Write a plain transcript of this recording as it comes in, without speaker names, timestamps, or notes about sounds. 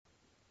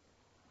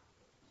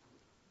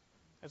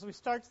As we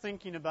start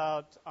thinking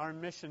about our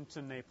mission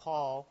to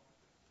Nepal,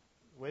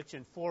 which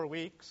in 4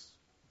 weeks,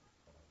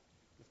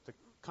 if the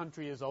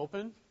country is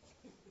open,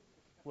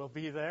 we'll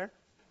be there,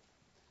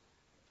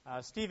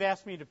 Steve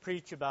asked me to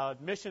preach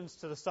about missions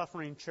to the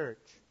suffering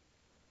church.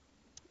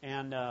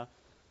 And I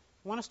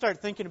want to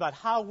start thinking about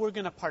how we're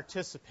going to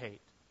participate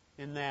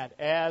in that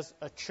as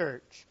a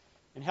church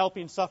in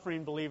helping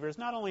suffering believers,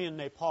 not only in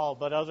Nepal,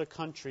 but other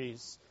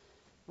countries.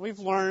 We've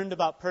learned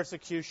about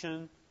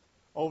persecution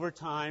over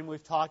time.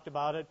 We've talked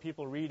about it.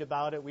 People read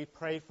about it. We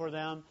pray for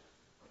them.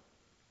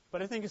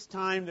 But I think it's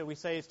time that we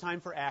say it's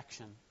time for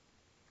action.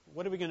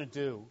 What are we going to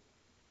do?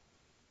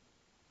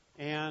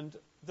 And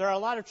there are a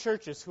lot of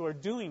churches who are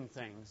doing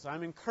things.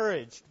 I'm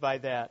encouraged by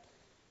that.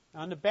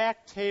 On the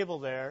back table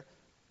there,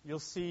 you'll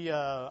see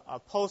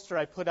a poster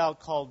I put out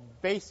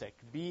called BASIC,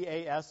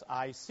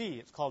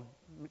 B-A-S-I-C.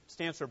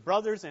 Stands for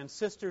Brothers and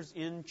Sisters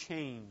in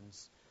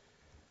Chains.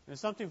 And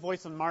it's something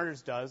Voice of the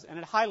Martyrs does, and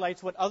it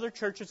highlights what other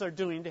churches are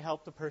doing to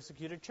help the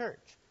persecuted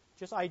church.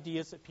 Just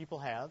ideas that people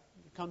have.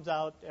 It comes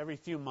out every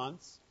few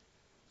months.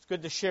 It's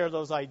good to share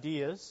those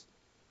ideas.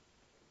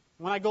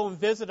 When I go and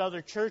visit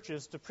other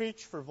churches to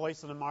preach for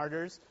Voice of the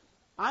Martyrs,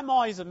 I'm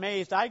always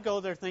amazed. I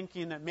go there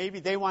thinking that maybe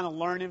they want to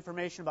learn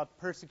information about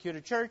the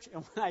persecuted church,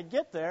 and when I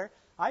get there,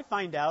 I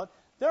find out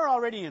they're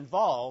already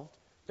involved.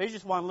 They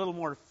just want a little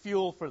more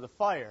fuel for the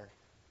fire.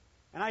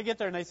 And I get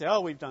there and they say, oh,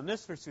 we've done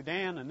this for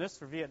Sudan and this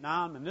for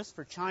Vietnam and this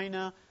for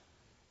China.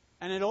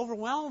 And it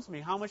overwhelms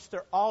me how much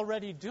they're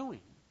already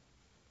doing.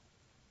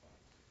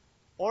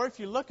 Or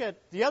if you look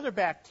at the other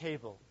back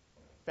table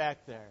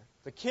back there,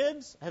 the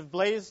kids have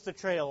blazed the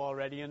trail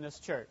already in this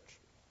church.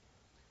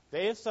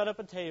 They have set up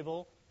a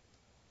table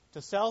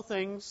to sell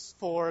things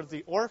for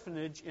the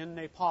orphanage in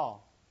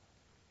Nepal.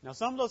 Now,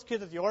 some of those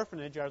kids at the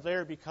orphanage are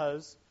there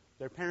because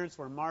their parents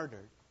were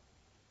martyred.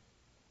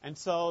 And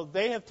so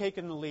they have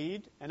taken the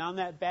lead, and on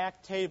that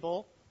back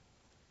table,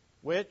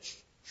 which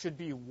should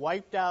be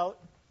wiped out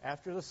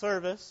after the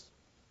service,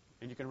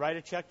 and you can write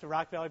a check to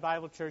Rock Valley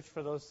Bible Church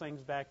for those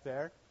things back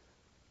there.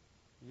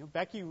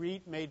 Becky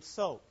Reed made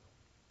soap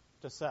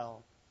to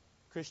sell.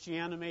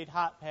 Christiana made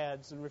hot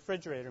pads and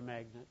refrigerator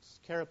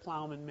magnets. Kara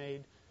Plowman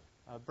made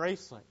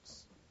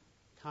bracelets.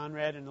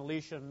 Conrad and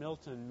Alicia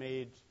Milton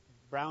made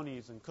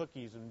brownies and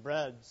cookies and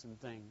breads and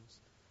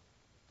things.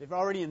 They've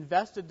already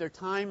invested their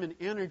time and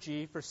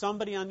energy for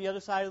somebody on the other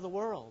side of the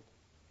world.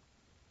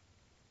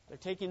 They're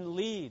taking the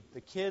lead.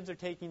 The kids are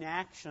taking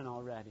action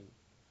already.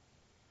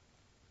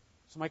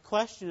 So my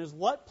question is,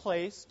 what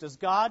place does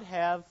God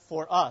have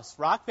for us,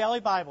 Rock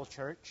Valley Bible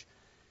Church,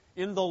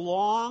 in the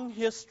long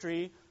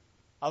history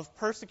of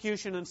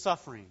persecution and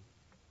suffering?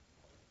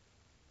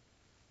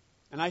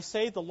 And I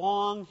say the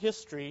long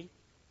history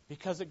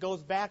because it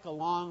goes back a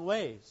long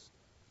ways.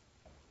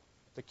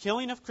 The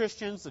killing of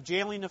Christians, the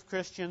jailing of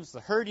Christians,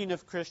 the hurting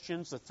of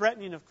Christians, the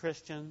threatening of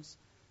Christians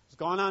has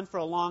gone on for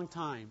a long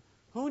time.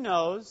 Who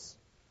knows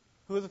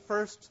who the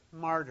first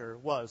martyr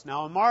was?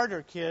 Now, a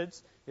martyr,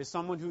 kids, is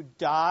someone who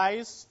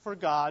dies for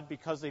God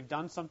because they've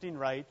done something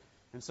right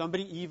and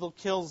somebody evil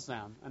kills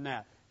them and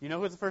that. You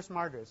know who the first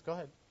martyr is? Go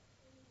ahead.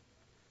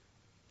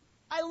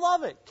 I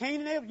love it.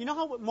 Cain and Abel. You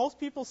know what most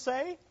people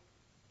say?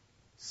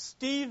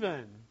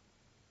 Stephen.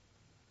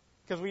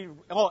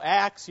 Because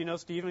Acts,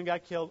 Stephen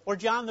got killed. Or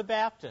John the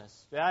Baptist.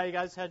 Yeah, you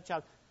guys had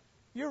child.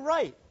 You're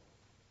right.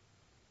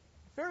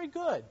 Very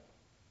good.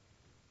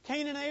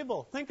 Cain and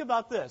Abel. Think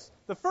about this.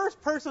 The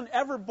first person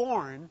ever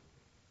born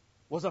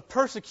was a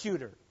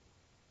persecutor.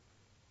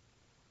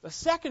 The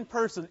second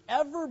person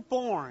ever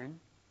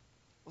born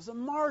was a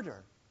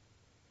martyr.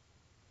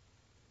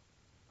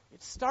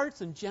 It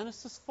starts in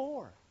Genesis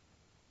 4.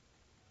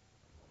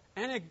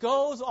 And it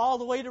goes all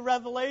the way to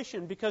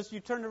Revelation, because you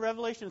turn to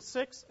Revelation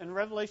 6 and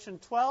Revelation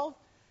 12,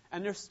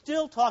 and they're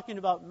still talking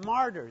about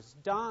martyrs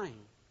dying.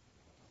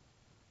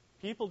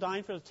 People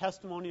dying for the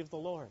testimony of the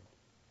Lord.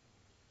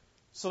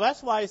 So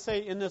that's why I say,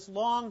 in this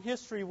long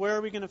history, where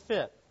are we going to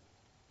fit?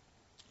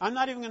 I'm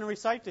not even going to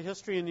recite the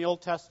history in the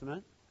Old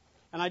Testament,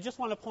 and I just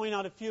want to point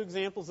out a few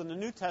examples in the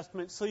New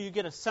Testament so you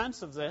get a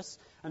sense of this,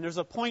 and there's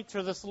a point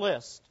to this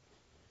list.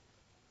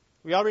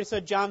 We already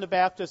said John the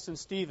Baptist and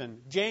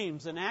Stephen.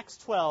 James, in Acts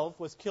 12,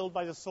 was killed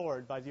by the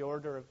sword by the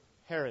order of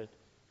Herod.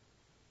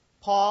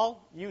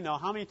 Paul,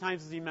 how many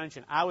times does he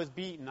mention? I was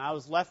beaten. I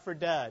was left for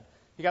dead.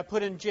 He got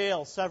put in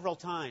jail several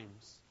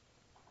times.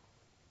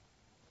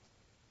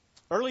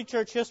 Early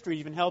church history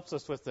even helps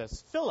us with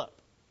this. Philip,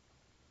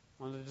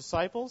 one of the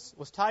disciples,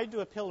 was tied to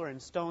a pillar and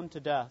stoned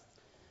to death.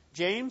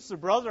 James, the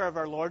brother of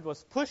our Lord,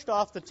 was pushed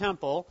off the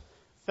temple,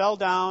 fell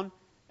down,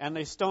 and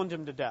they stoned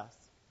him to death.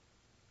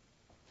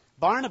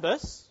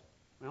 Barnabas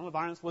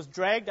was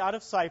dragged out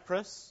of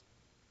Cyprus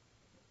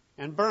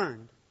and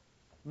burned.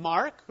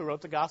 Mark, who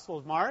wrote the Gospel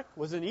of Mark,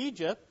 was in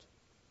Egypt,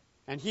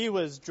 and he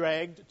was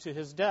dragged to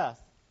his death.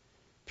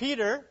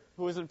 Peter,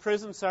 who was in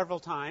prison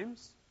several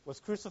times, was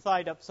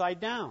crucified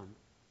upside down.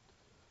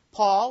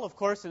 Paul, of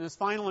course, in his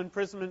final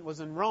imprisonment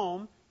was in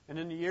Rome, and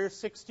in the year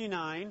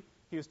 69,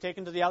 he was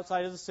taken to the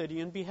outside of the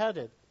city and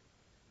beheaded.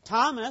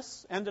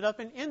 Thomas ended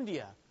up in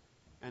India.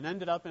 and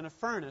ended up in a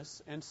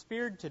furnace and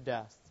speared to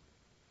death.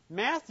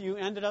 Matthew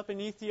ended up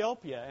in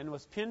Ethiopia and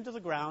was pinned to the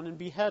ground and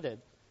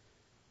beheaded.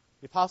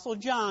 The Apostle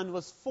John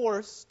was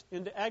forced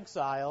into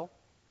exile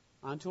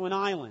onto an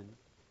island.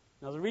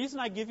 Now, the reason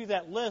I give you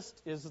that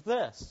list is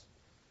this.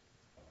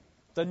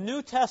 The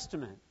New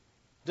Testament,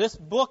 this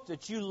book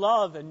that you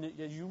love and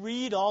that you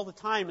read all the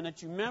time and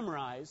that you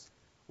memorize,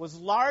 was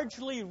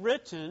largely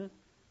written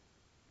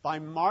by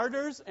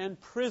martyrs and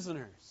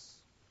prisoners.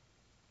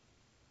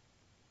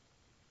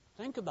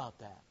 Think about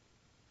that.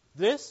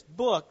 This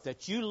book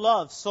that you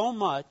love so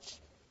much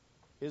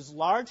is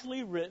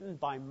largely written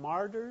by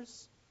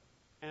martyrs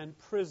and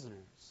prisoners.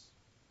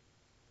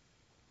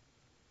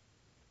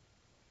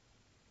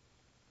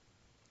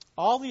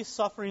 All these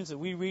sufferings that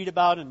we read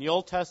about in the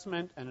Old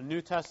Testament and the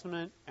New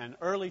Testament and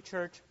early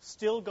church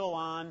still go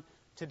on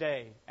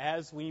today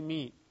as we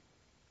meet.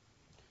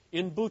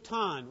 In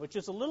Bhutan, which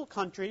is a little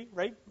country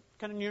right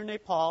kind of near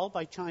Nepal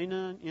by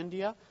China and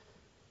India,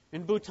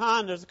 in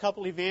Bhutan there's a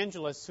couple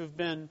evangelists who've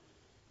been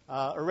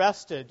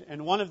arrested,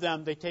 and one of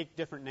them, they take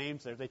different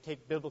names there. They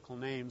take biblical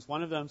names.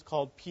 One of them is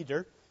called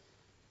Peter,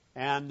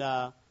 and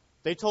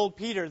they told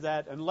Peter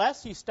that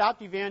unless he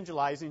stopped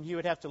evangelizing, he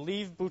would have to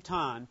leave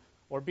Bhutan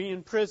or be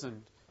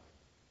imprisoned.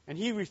 And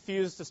he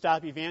refused to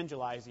stop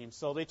evangelizing.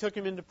 So they took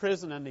him into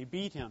prison and they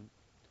beat him.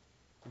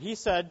 And he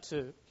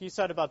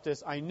said about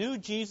this, "I knew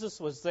Jesus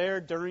was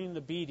there during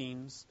the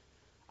beatings.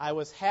 I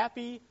was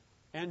happy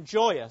and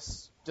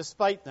joyous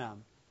despite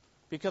them,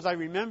 because I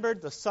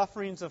remembered the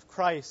sufferings of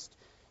Christ.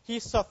 He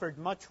suffered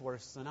much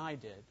worse than I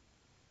did."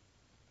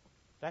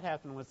 That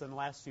happened within the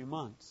last few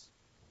months.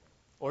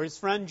 Or his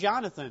friend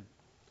Jonathan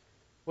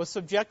was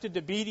subjected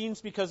to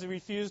beatings because he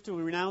refused to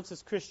renounce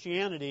his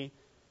Christianity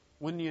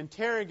when the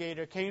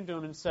interrogator came to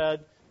him and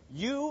said,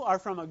 "You are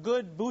from a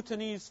good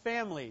Bhutanese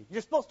family.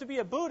 You're supposed to be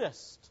a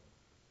Buddhist."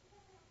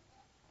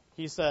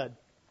 He said,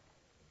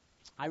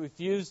 "I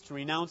refused to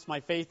renounce my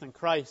faith in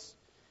Christ."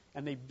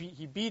 And he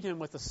beat him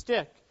with a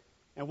stick.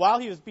 And while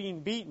he was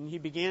being beaten, he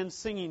began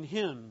singing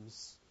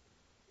hymns.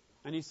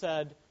 And he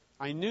said,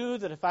 "I knew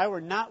that if I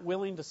were not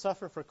willing to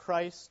suffer for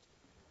Christ,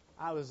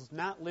 I was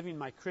not living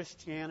my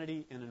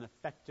Christianity in an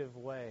effective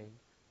way."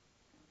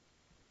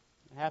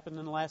 It happened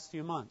in the last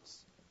few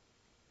months.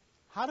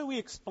 How do we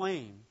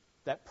explain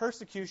that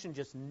persecution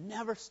just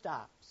never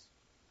stops?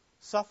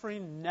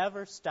 Suffering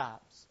never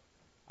stops.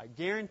 I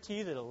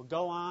guarantee that it will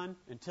go on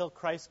until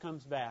Christ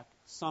comes back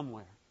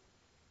somewhere.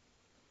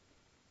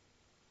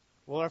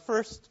 Well, our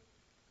first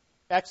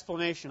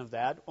explanation of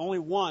that, only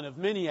one of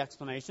many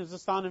explanations,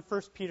 is found in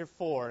 1 Peter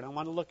 4, and I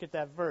want to look at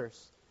that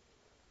verse.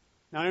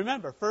 Now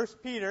remember,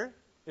 1 Peter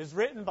is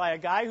written by a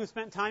guy who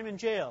spent time in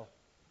jail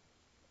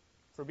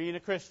for being a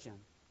Christian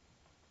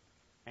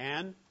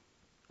and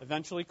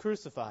eventually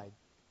crucified.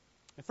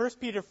 In 1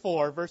 Peter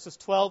 4, verses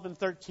 12 and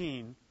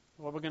 13,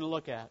 what we're going to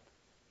look at.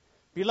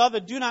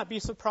 "Beloved, do not be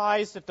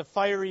surprised at the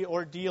fiery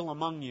ordeal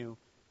among you,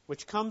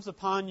 which comes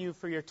upon you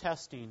for your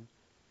testing,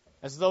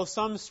 as though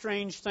some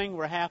strange thing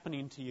were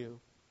happening to you.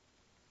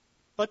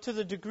 But to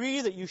the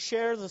degree that you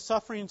share the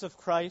sufferings of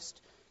Christ,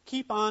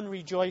 keep on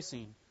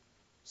rejoicing,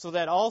 so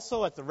that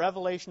also at the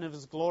revelation of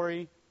His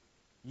glory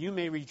you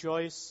may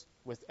rejoice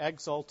with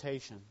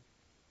exultation."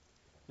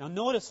 Now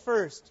notice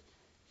first,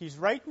 he's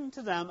writing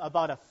to them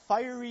about a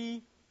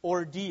fiery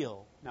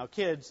ordeal. Now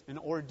kids, an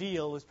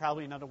ordeal is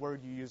probably not a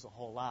word you use a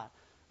whole lot.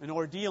 An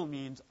ordeal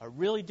means a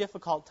really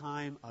difficult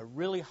time, a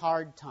really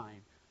hard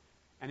time.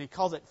 And he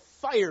calls it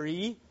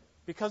fiery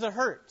because it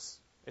hurts.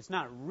 It's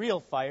not real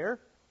fire,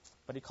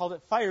 but he called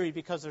it fiery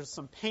because there's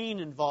some pain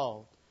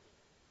involved.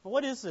 Well,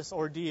 what is this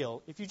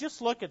ordeal? If you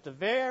just look at the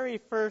very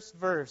first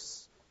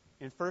verse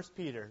in 1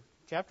 Peter,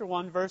 chapter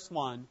 1, verse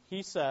 1,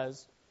 he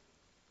says,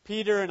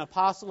 "Peter, an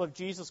apostle of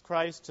Jesus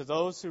Christ, to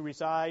those who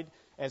reside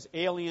as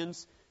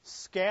aliens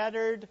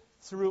scattered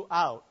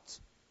throughout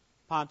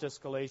Pontus,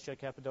 Galatia,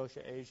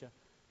 Cappadocia, Asia."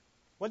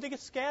 What did they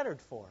get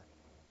scattered for?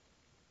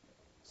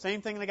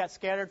 Same thing they got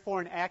scattered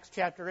for in Acts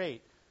chapter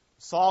 8.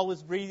 Saul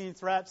was breathing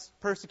threats.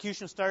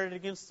 Persecution started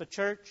against the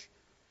church.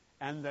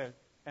 And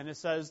it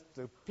says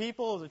the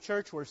people of the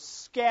church were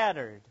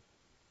scattered.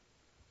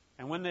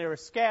 And when they were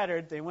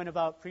scattered, they went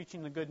about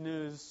preaching the good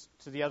news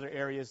to the other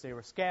areas they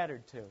were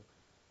scattered to.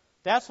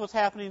 That's what's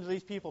happening to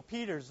these people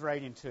Peter's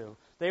writing to.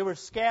 They were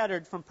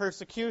scattered from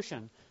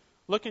persecution.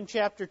 Look in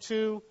chapter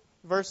 2,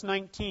 verse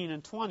 19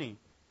 and 20.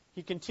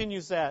 He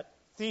continues that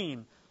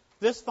theme.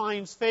 "This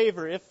finds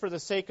favor if for the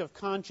sake of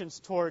conscience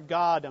toward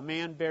God a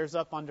man bears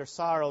up under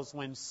sorrows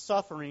when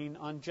suffering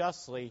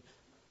unjustly.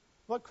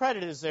 What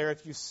credit is there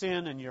if you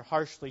sin and you're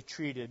harshly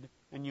treated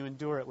and you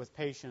endure it with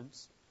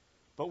patience?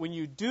 But when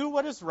you do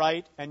what is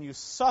right and you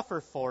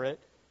suffer for it,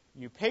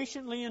 you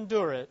patiently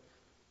endure it,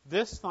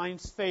 this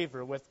finds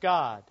favor with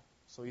God."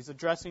 So he's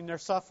addressing their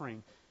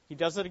suffering. He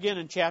does it again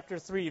in chapter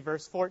 3,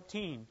 verse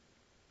 14.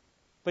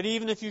 "But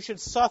even if you should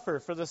suffer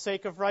for the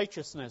sake of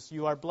righteousness,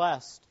 you are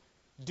blessed.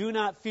 Do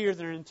not fear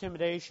their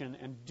intimidation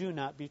and do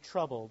not be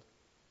troubled."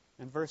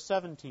 And verse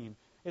 17,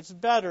 "It's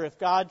better if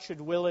God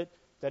should will it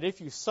that if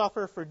you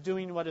suffer for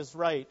doing what is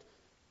right,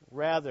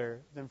 rather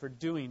than for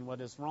doing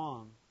what is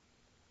wrong.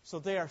 So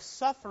they are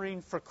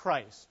suffering for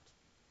Christ.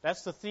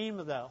 That's the theme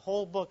of the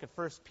whole book of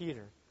 1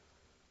 Peter.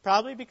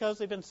 Probably because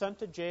they've been sent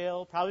to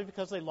jail, probably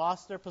because they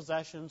lost their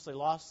possessions, they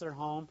lost their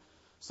home.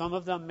 Some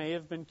of them may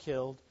have been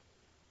killed.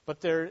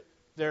 But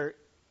their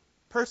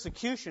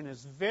persecution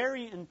is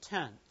very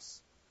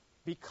intense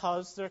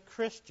because they're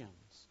Christians.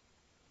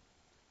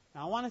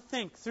 Now I want to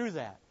think through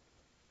that.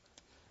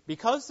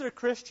 Because they're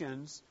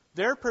Christians,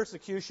 their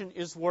persecution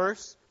is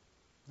worse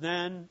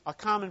than a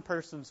common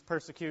person's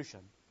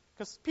persecution.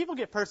 Because people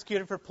get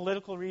persecuted for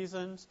political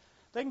reasons.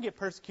 They can get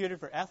persecuted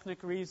for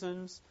ethnic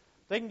reasons.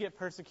 They can get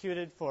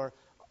persecuted for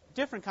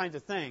different kinds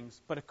of things.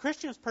 But a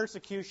Christian's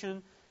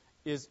persecution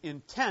is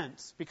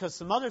intense because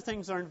some other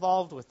things are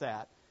involved with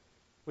that,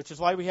 which is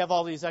why we have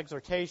all these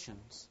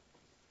exhortations.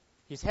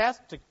 He has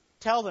to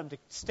tell them to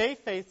stay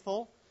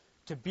faithful,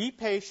 to be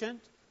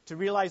patient, to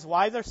realize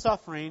why they're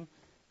suffering,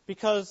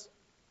 because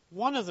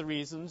one of the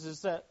reasons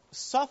is that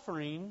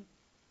suffering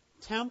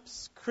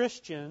tempts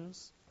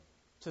Christians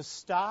to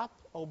stop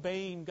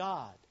obeying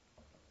God.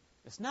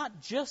 It's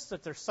not just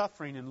that they're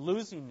suffering and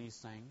losing these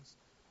things,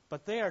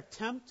 but they are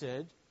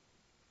tempted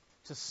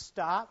to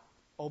stop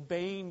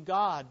obeying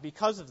God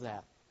because of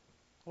that.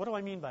 What do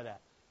I mean by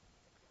that?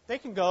 They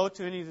can go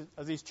to any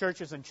of these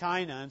churches in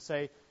China and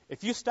say,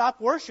 if you stop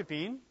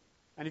worshiping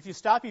and if you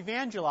stop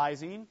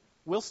evangelizing,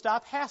 we'll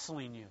stop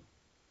hassling you.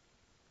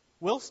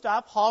 We'll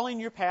stop hauling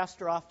your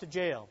pastor off to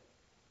jail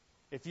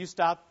if you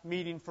stop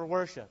meeting for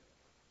worship.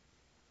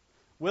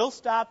 We'll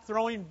stop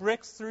throwing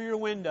bricks through your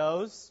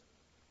windows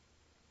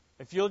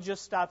if you'll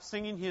just stop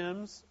singing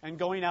hymns and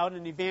going out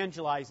and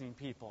evangelizing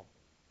people.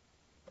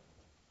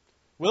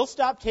 We'll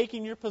stop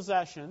taking your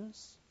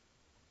possessions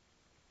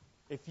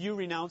if you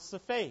renounce the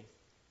faith.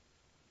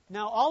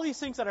 Now, all these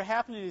things that are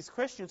happening to these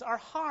Christians are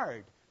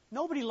hard.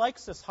 Nobody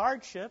likes this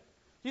hardship.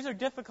 These are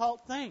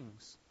difficult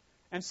things.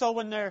 And so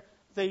when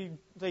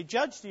they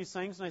judge these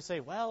things and they say,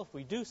 well, if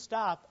we do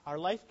stop, our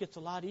life gets a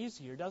lot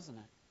easier, doesn't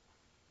it?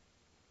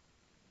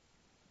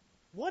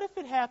 What if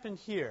it happened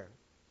here?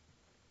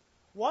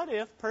 What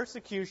if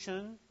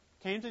persecution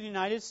came to the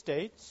United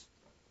States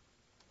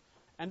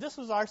and this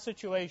was our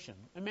situation?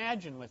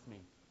 Imagine with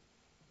me.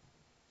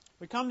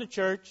 We come to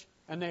church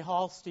and they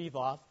haul Steve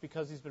off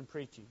because he's been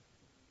preaching.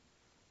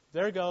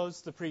 There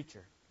goes the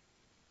preacher.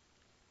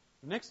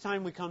 The next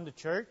time we come to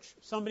church,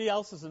 somebody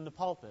else is in the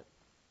pulpit.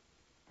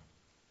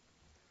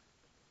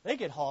 They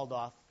get hauled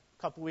off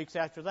a couple weeks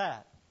after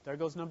that. There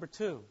goes number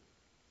 2.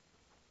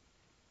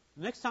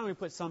 The next time we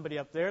put somebody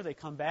up there, they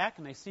come back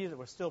and they see that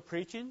we're still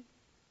preaching.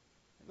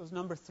 There goes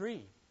number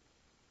 3.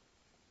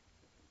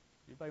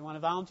 Anybody want to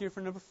volunteer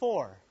for number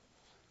 4?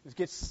 It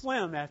gets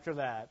slim after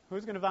that.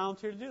 Who's going to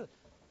volunteer to do it?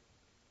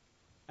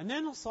 And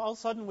then all of a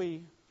sudden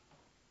we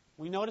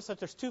notice that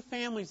there's 2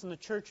 families in the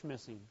church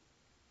missing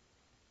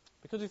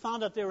because we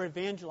found out they were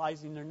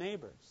evangelizing their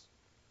neighbors.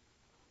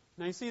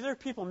 Now you see, there are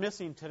people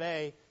missing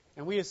today,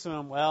 and we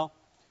assume, well,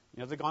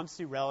 they've gone to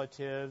see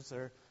relatives,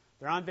 or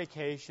they're on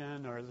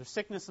vacation, or there's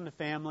sickness in the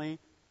family.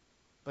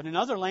 But in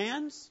other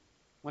lands,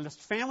 when the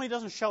family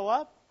doesn't show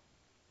up,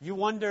 you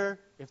wonder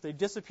if they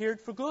disappeared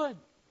for good.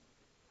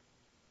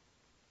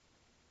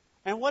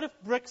 And what if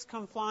bricks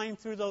come flying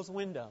through those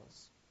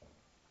windows?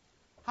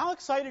 How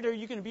excited are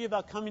you going to be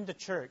about coming to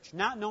church,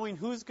 not knowing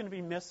who's going to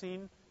be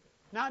missing,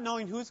 not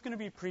knowing who's going to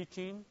be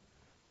preaching?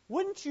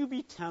 Wouldn't you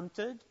be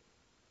tempted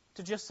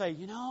to just say,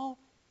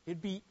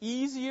 it'd be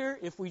easier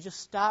if we just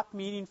stopped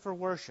meeting for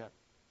worship?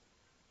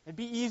 It'd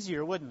be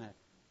easier, wouldn't it?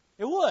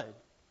 It would.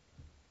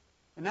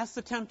 And that's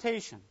the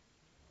temptation.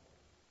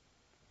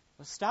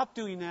 Let's stop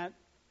doing that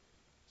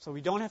so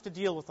we don't have to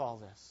deal with all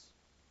this.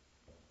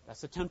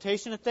 That's the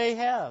temptation that they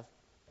have.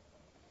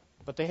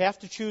 But they have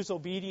to choose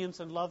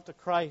obedience and love to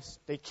Christ.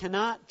 They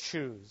cannot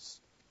choose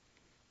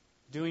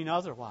doing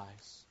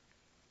otherwise.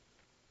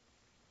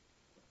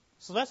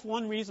 So that's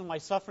one reason why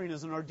suffering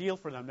is an ordeal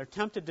for them. They're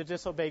tempted to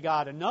disobey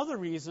God. Another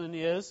reason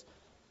is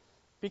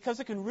because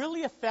it can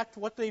really affect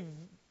what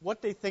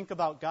they think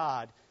about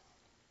God.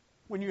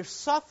 When you're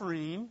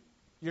suffering,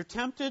 you're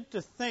tempted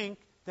to think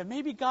that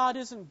maybe God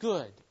isn't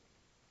good.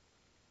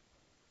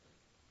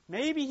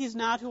 Maybe He's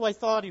not who I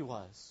thought He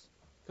was.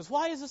 Because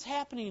why is this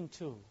happening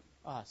to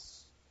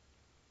us?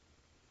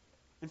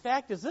 In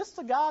fact, is this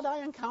the God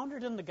I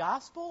encountered in the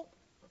gospel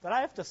that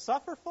I have to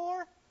suffer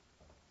for?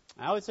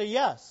 I would say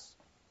yes.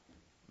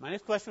 My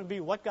next question would be,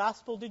 what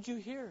gospel did you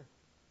hear?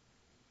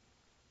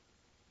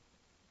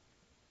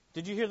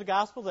 Did you hear the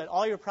gospel that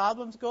all your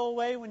problems go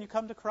away when you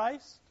come to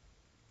Christ?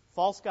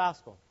 False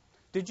gospel.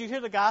 Did you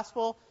hear the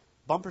gospel,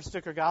 bumper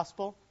sticker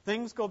gospel,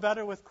 things go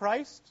better with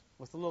Christ,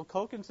 with the little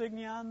Coke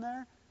insignia on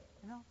there?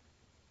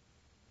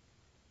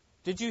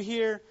 Did you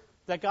hear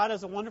that God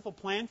has a wonderful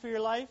plan for your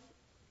life?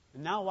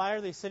 And now why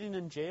are they sitting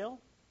in jail?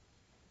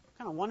 What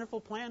kind of wonderful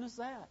plan is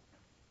that?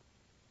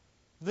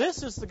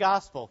 This is the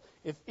gospel.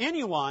 If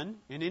anyone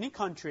in any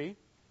country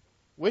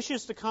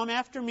wishes to come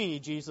after me,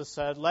 Jesus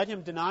said, let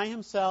him deny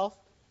himself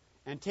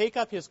and take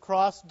up his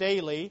cross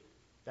daily.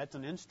 That's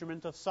an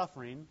instrument of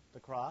suffering, the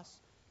cross.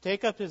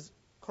 Take up his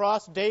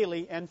cross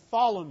daily and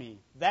follow me.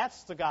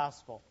 That's the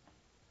gospel.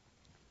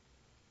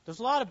 There's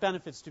a lot of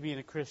benefits to being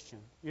a Christian.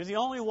 You're the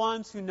only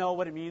ones who know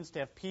what it means to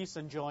have peace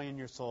and joy in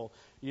your soul.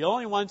 You're the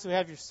only ones who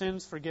have your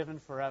sins forgiven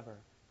forever.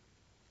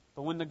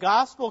 But when the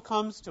gospel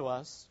comes to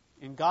us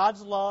in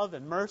God's love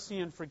and mercy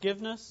and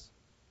forgiveness,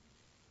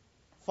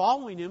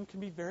 following Him can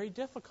be very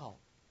difficult.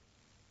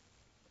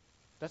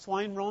 That's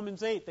why in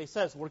Romans 8 they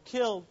says we're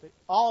killed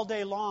all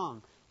day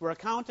long. We're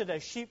accounted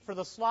as sheep for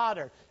the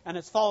slaughter. And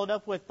it's followed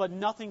up with, but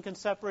nothing can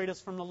separate us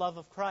from the love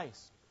of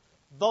Christ.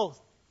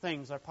 Both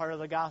things are part of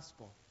the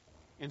gospel.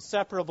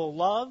 Inseparable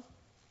love,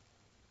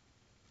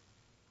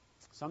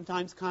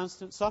 sometimes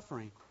constant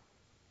suffering.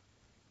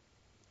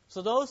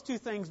 So those two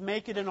things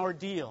make it an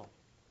ordeal.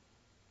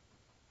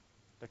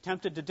 They're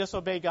tempted to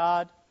disobey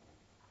God,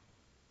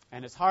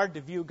 and it's hard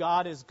to view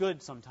God as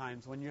good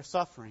sometimes when you're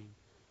suffering.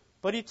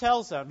 But he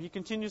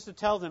continues to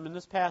tell them in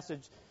this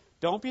passage,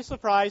 don't be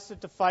surprised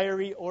at the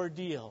fiery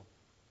ordeal.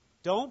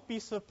 Don't be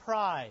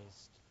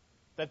surprised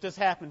that this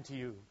happened to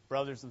you,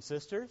 brothers and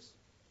sisters.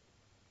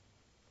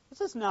 This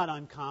is not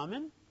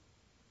uncommon.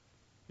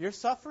 You're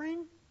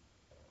suffering?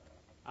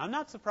 I'm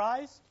not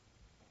surprised.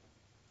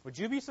 Would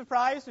you be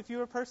surprised if you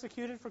were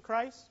persecuted for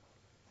Christ?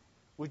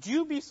 Would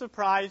you be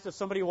surprised if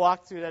somebody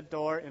walked through that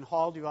door and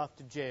hauled you off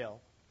to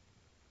jail?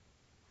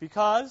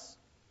 Because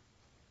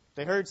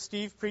they heard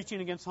Steve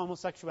preaching against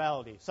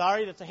homosexuality.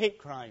 Sorry, that's a hate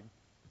crime.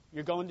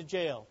 You're going to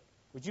jail.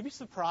 Would you be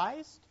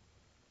surprised?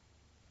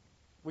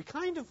 We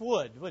kind of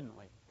would, wouldn't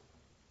we?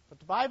 But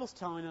the Bible's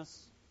telling us,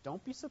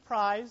 don't be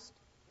surprised.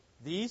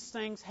 These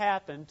things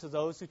happen to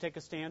those who take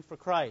a stand for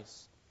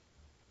Christ.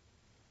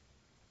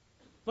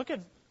 Look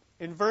at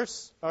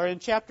in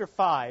chapter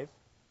 5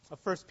 of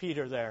 1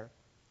 Peter there.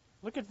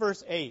 Look at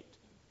verse 8.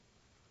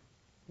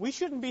 We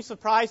shouldn't be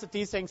surprised that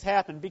these things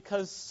happen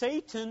because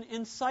Satan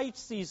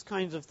incites these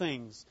kinds of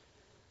things.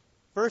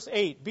 Verse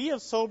 8, be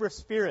of sober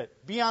spirit,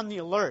 be on the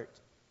alert.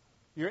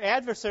 Your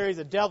adversary,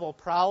 the devil,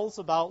 prowls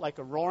about like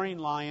a roaring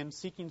lion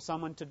seeking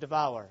someone to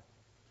devour.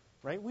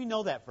 Right? We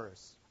know that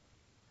verse.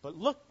 But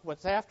look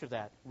what's after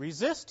that.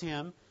 Resist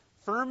him,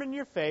 firm in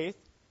your faith,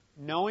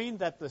 knowing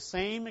that the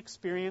same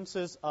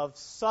experiences of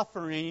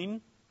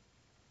suffering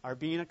are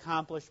being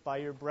accomplished by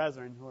your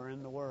brethren who are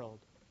in the world.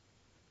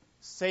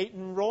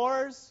 Satan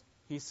roars,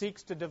 he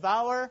seeks to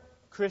devour,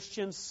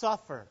 Christians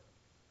suffer.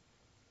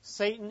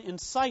 Satan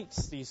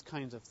incites these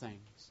kinds of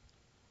things.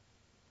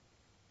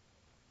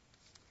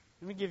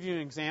 Let me give you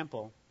an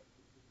example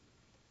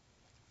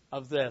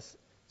of this.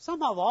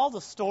 Somehow, of all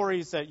the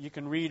stories that you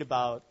can read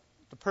about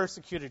the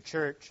persecuted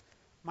church,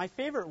 my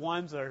favorite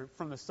ones are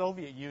from the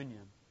Soviet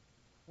Union,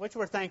 which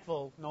we're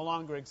thankful no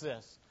longer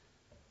exists.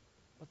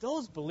 But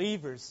those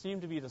believers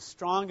seem to be the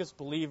strongest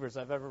believers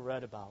I've ever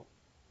read about.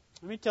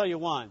 Let me tell you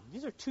one.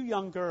 These are two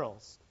young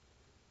girls.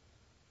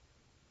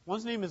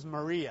 One's name is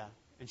Maria,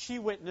 and she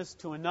witnessed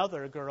to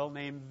another girl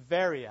named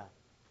Varia.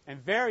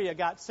 And Varia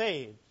got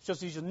saved. So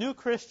she's a new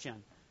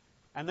Christian.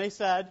 And they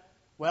said,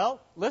 well,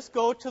 let's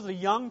go to the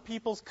young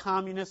people's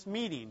communist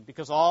meeting,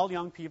 because all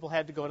young people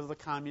had to go to the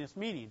communist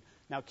meeting.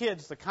 Now,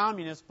 kids, the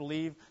communists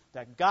believe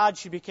that God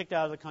should be kicked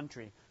out of the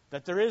country,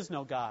 that there is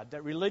no God,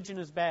 that religion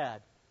is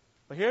bad.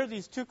 But here are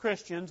these two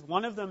Christians,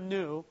 one of them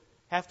new,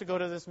 have to go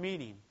to this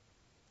meeting.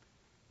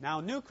 Now,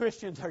 new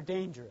Christians are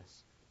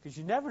dangerous, because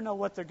you never know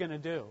what they're going to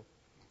do.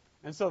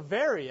 And so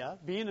Varia,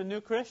 being a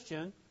new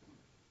Christian,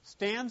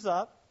 stands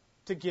up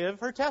to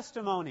give her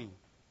testimony.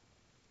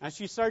 And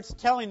she starts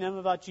telling them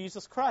about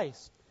Jesus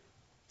Christ.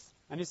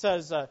 And he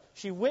says,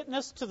 she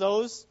witnessed to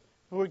those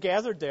who were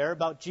gathered there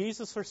about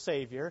Jesus her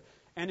Savior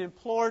and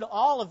implored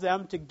all of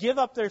them to give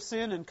up their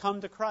sin and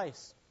come to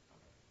Christ.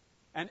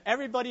 And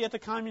everybody at the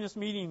communist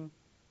meeting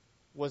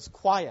was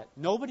quiet.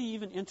 Nobody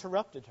even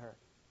interrupted her.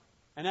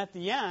 And at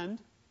the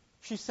end,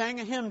 she sang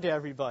a hymn to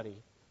everybody.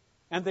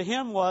 And the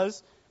hymn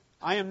was,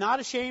 I am not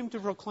ashamed to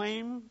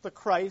proclaim the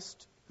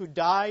Christ who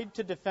died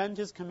to defend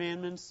his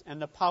commandments and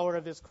the power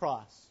of his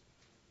cross.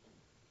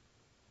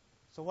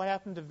 So what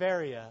happened to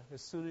Varia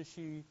as soon as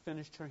she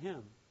finished her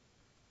hymn?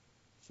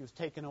 She was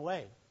taken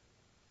away.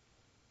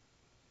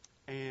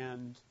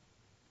 And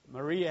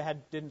Maria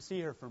didn't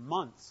see her for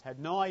months, had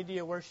no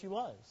idea where she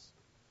was,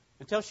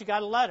 until she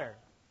got a letter.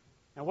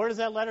 And where does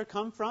that letter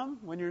come from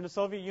when you're in the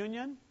Soviet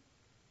Union?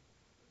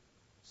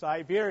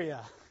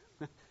 Siberia.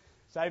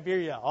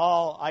 Siberia,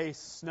 all ice,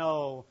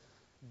 snow,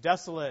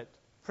 desolate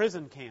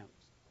prison camps.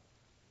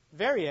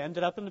 Varia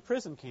ended up in the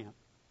prison camp.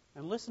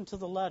 And listen to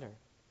the letter.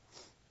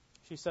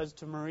 She says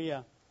to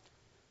Maria,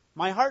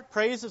 my heart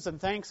praises and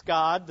thanks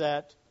God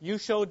that you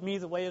showed me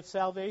the way of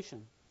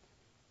salvation.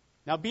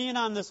 Now, being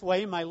on this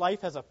way, my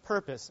life has a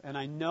purpose, and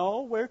I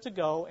know where to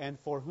go and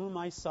for whom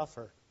I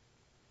suffer.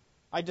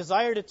 I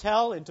desire to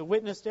tell and to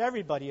witness to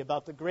everybody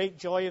about the great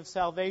joy of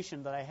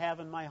salvation that I have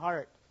in my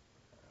heart.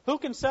 Who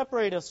can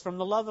separate us from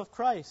the love of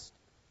Christ?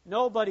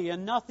 Nobody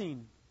and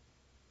nothing,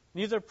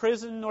 neither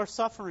prison nor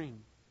suffering.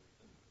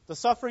 The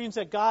sufferings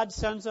that God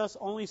sends us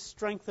only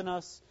strengthen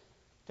us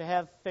to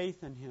have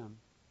faith in Him.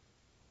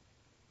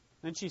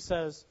 Then she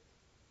says,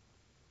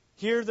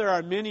 Here there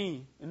are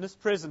many in this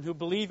prison who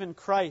believe in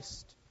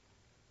Christ.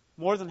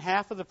 More than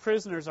half of the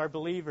prisoners are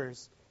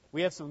believers.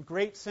 We have some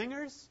great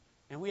singers,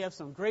 and we have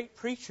some great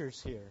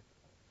preachers here.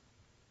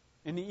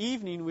 In the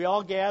evening, we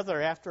all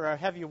gather after our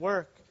heavy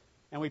work,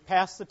 and we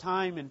pass the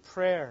time in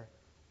prayer.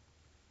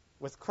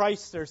 With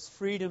Christ, there's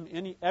freedom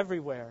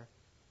everywhere,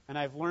 and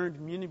I've learned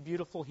many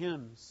beautiful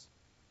hymns.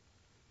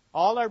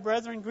 All our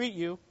brethren greet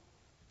you,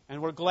 and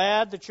we're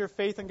glad that your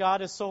faith in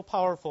God is so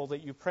powerful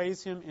that you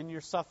praise Him in your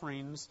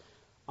sufferings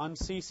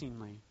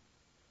unceasingly.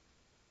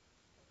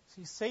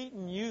 See,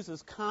 Satan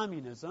uses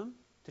communism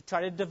to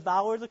try to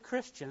devour the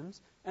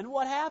Christians, and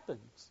what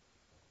happens?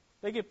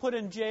 They get put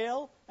in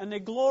jail, and they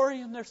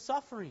glory in their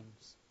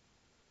sufferings.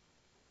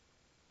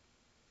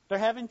 They're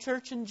having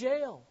church in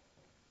jail.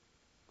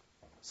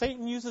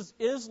 Satan uses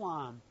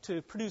Islam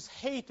to produce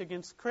hate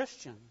against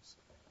Christians.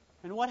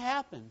 And what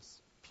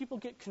happens? People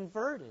get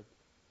converted,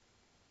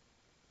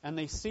 and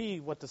they see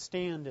what the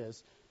stand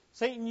is.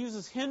 Satan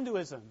uses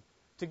Hinduism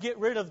to get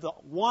rid of the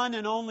one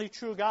and only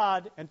true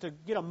God and to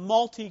get a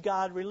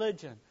multi-God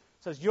religion.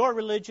 It says, your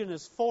religion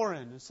is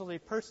foreign, and so they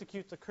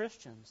persecute the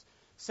Christians.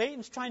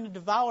 Satan's trying to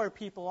devour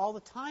people all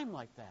the time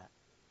like that.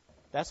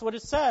 That's what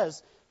it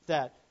says,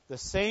 that the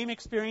same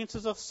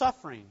experiences of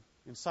suffering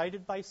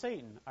incited by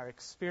Satan are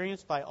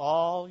experienced by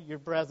all your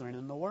brethren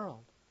in the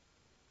world.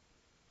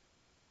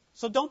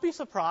 So don't be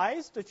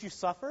surprised that you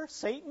suffer.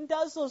 Satan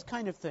does those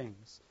kind of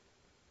things.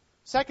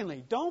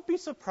 Secondly, don't be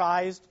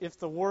surprised if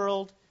the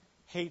world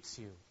hates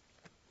you.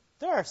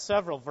 There are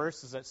several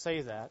verses that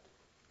say that,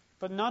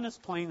 but none as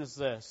plain as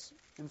this.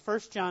 In 1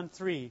 John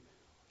 3,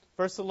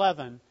 verse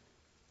 11,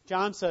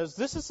 John says,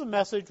 this is the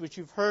message which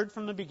you've heard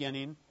from the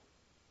beginning.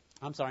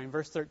 In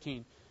verse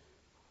 13.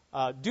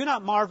 Do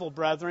not marvel,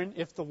 brethren,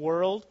 if the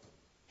world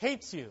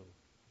hates you.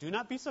 Do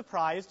not be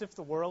surprised if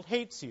the world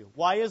hates you.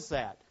 Why is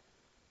that?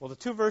 Well, the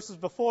two verses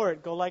before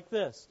it go like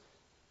this.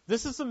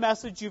 This is the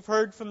message you've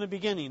heard from the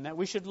beginning, that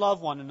we should love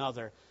one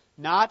another,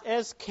 not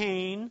as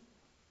Cain,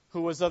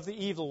 who was of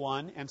the evil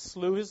one, and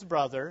slew his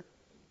brother.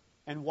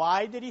 And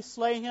why did he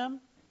slay him?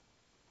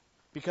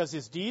 Because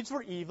his deeds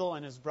were evil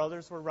and his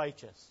brothers were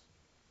righteous.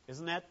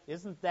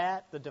 Isn't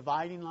that the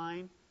dividing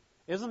line?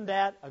 Isn't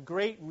that a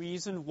great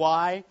reason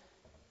why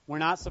we're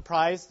not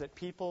surprised that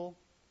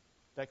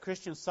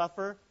Christians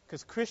suffer?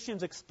 Because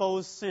Christians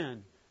expose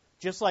sin.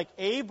 Just like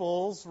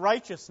Abel's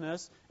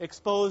righteousness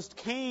exposed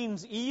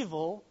Cain's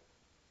evil,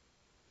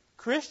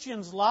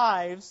 Christians'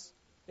 lives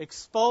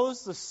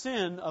expose the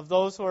sin of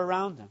those who are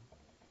around them.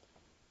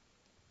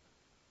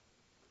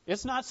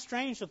 It's not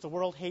strange that the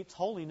world hates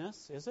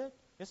holiness, is it?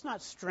 It's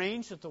not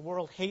strange that the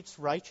world hates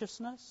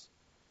righteousness.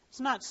 It's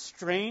not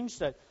strange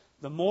that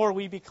the more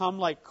we become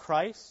like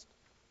Christ,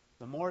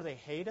 the more they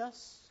hate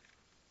us.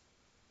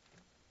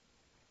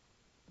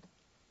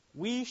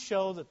 We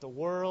show that the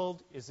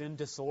world is in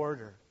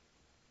disorder.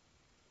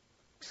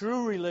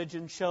 True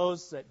religion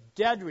shows that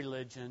dead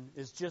religion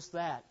is just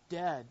that,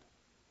 dead.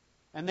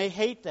 And they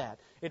hate that.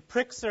 It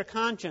pricks their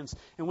conscience.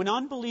 And when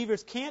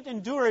unbelievers can't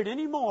endure it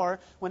anymore,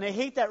 when they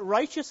hate that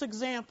righteous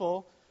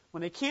example,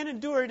 when they can't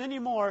endure it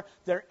anymore,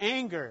 their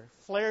anger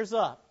flares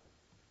up.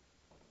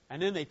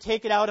 And then they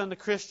take it out on the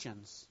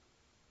Christians.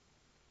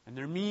 And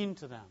they're mean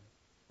to them.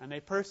 And they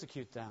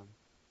persecute them.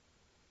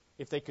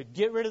 If they could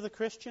get rid of the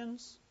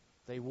Christians,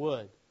 they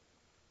would.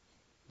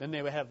 Then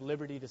they would have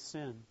liberty to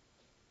sin.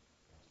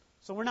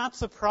 So we're not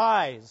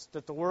surprised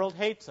that the world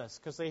hates us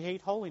because they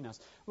hate holiness.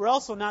 We're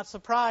also not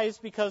surprised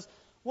because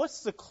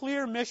what's the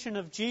clear mission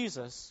of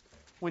Jesus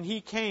when He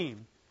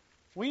came?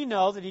 We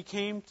know that He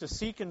came to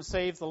seek and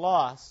save the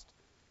lost.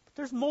 But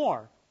there's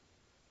more.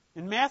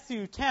 In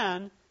Matthew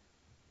 10,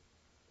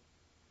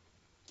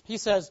 He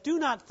says, do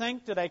not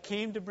think that I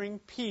came to bring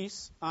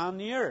peace on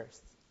the earth.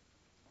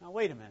 Now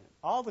wait a minute.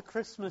 All the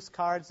Christmas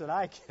cards that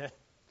I get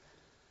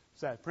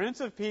say, Prince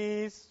of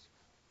Peace,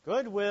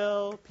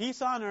 goodwill,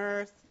 peace on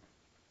earth.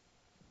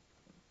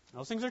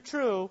 Those things are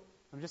true.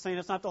 I'm just saying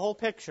that's not the whole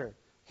picture.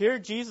 Here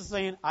Jesus is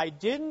saying, I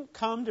didn't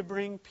come to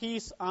bring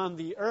peace on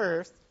the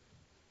earth.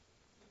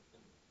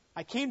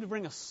 I came to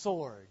bring a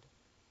sword.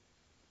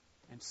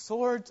 And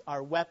swords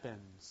are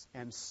weapons.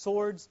 And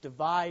swords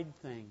divide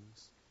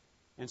things.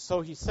 And so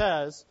He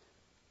says,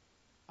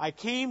 I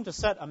came to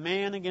set a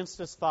man against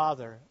his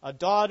father, a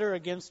daughter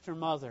against her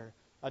mother,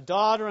 a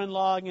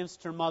daughter-in-law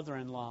against her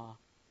mother-in-law.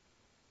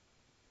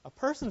 A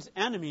person's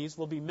enemies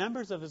will be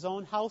members of his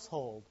own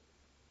household.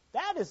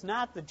 That is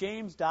not the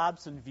James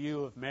Dobson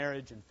view of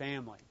marriage and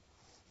family.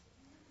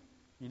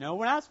 You know,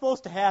 we're not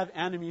supposed to have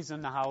enemies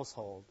in the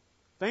household.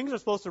 Things are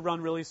supposed to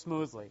run really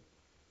smoothly.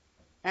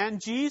 And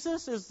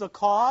Jesus is the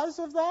cause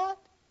of that?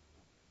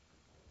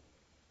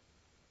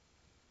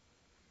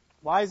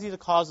 Why is He the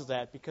cause of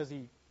that? Because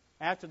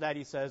after that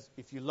He says,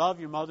 if you love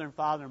your mother and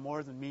father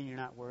more than me, you're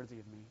not worthy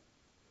of me.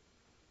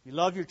 You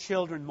love your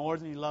children more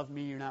than you love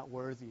me, you're not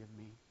worthy of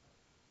me.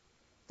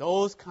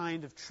 Those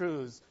kind of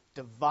truths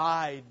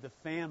divide the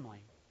family.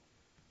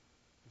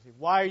 You say,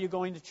 why are you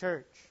going to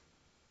church?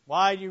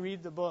 Why do you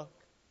read the book?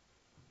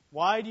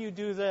 Why do you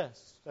do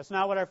this? That's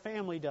not what our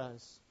family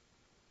does.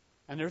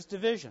 and there's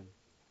division.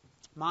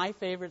 My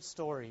favorite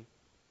story,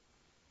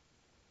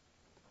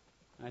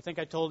 and I think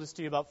I told this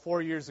to you about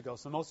 4 years ago,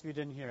 so most of you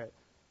didn't hear it,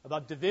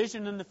 about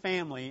division in the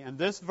family, and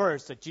this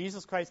verse that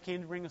Jesus Christ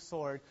came to bring a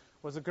sword,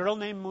 was a girl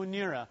named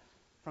Munira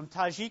from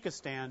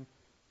Tajikistan.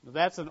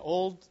 That's an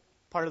old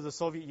part of the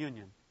Soviet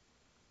Union.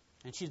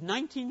 And she's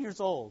 19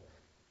 years old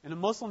in a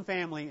Muslim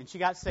family, and she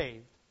got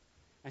saved.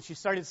 And she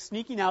started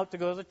sneaking out to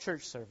go to the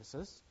church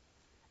services.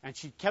 And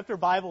she kept her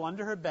Bible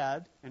under her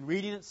bed and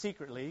reading it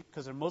secretly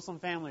because her Muslim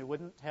family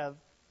wouldn't have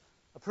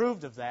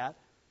approved of that.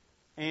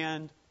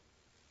 And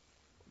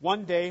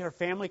one day her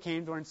family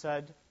came to her and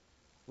said,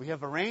 "We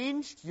have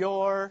arranged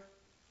your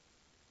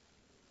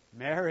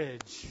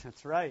marriage,"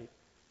 that's right,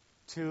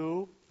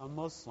 to a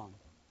Muslim.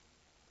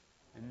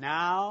 And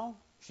now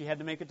she had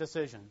to make a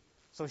decision.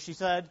 So she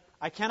said,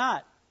 "I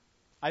cannot.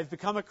 I've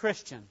become a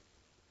Christian."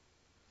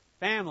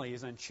 Family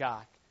is in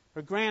shock.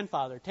 Her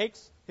grandfather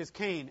takes his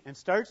cane and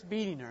starts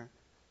beating her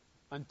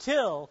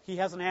until he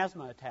has an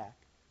asthma attack.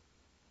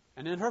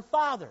 And then her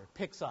father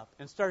picks up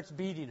and starts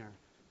beating her.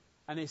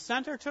 And they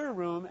sent her to her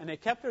room, and they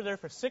kept her there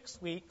for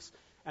 6 weeks,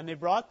 and they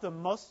brought the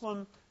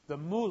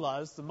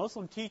mullahs, the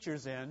Muslim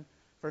teachers in.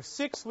 For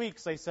 6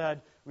 weeks they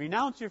said,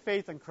 "Renounce your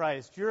faith in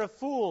Christ. You're a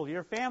fool.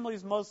 Your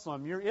family's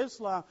Muslim.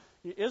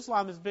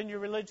 Islam has been your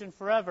religion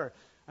forever."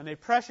 And they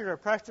pressured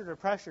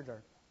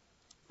her.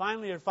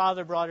 Finally, her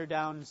father brought her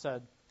down and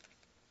said,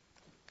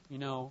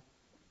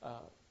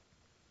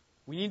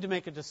 "We need to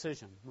make a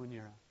decision,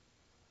 Munira.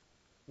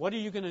 What are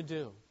you going to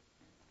do?"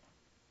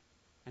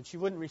 And she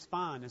wouldn't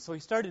respond. And so he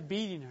started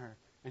beating her.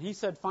 And he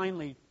said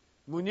finally,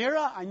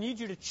 "Munira, I need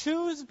you to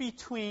choose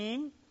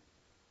between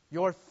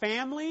your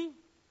family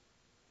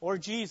or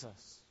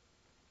Jesus."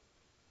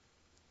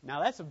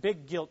 Now, that's a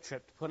big guilt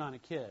trip to put on a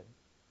kid.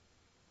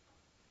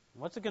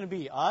 What's it going to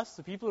be? Us,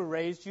 the people who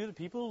raised you, the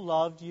people who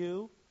loved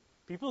you,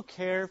 people who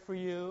care for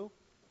you?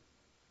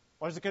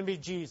 Or is it going to be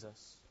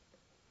Jesus?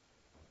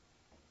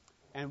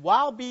 And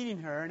while beating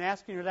her and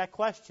asking her that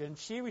question,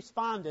 she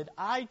responded,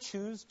 "I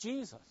choose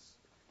Jesus."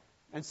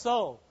 And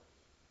so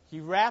he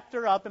wrapped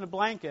her up in a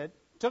blanket,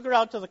 took her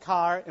out to the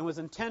car, and was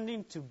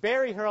intending to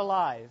bury her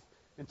alive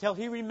until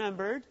he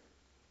remembered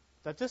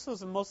that this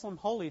was a Muslim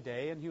holy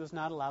day and he was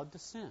not allowed to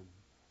sin.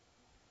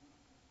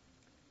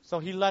 So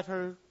he let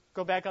her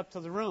go back up to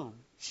the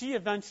room. She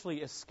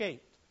eventually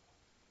escaped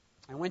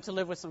and went to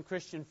live with some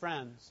Christian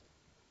friends,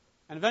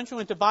 and eventually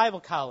went to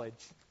Bible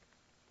college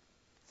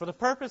for the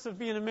purpose of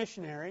being a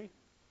missionary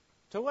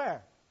to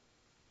where?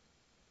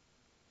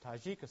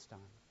 Tajikistan.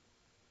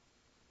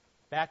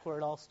 Back where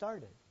it all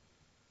started.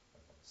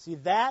 See,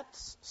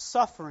 that's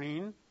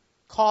suffering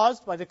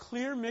caused by the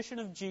clear mission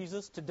of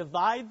Jesus to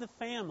divide the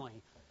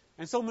family.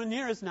 And so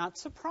Munira is not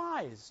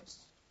surprised.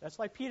 That's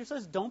why Peter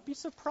says, don't be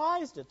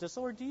surprised at this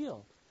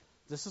ordeal.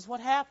 This is what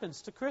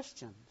happens to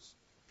Christians.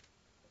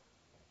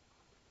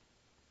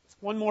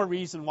 One more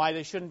reason why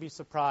they shouldn't be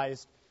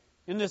surprised.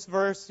 In this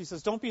verse, he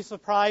says, "Don't be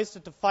surprised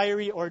at the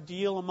fiery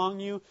ordeal among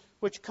you,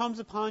 which comes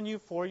upon you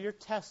for your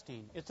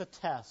testing." It's a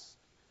test.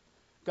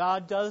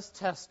 God does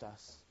test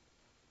us.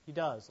 He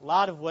does. A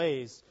lot of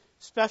ways,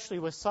 especially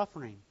with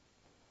suffering.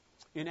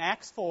 In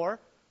Acts 4,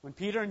 when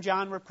Peter and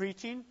John were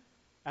preaching,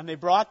 and they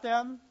brought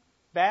them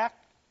back,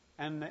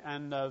 and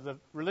the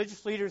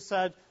religious leaders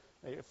said,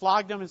 they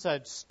flogged them and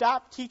said,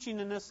 "Stop teaching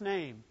in this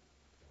name."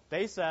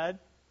 They said,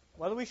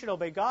 "Whether we should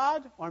obey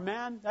God or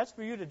man, that's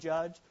for you to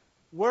judge.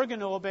 We're going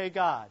to obey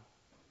God."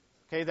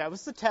 Okay, that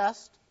was the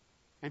test,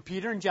 and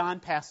Peter and John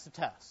passed the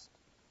test.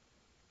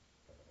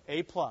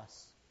 A+.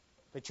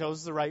 They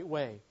chose the right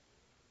way.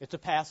 It's a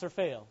pass or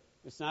fail.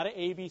 It's not an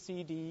A, B,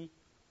 C, D,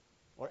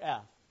 or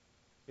F.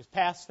 It's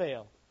pass,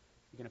 fail.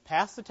 You're going to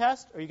pass the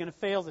test, or you're going to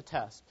fail the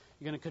test.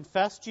 You're going to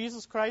confess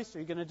Jesus Christ, or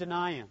you're going to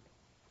deny Him.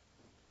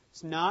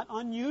 It's not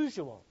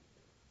unusual.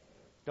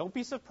 Don't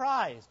be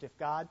surprised if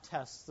God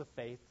tests the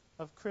faith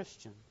of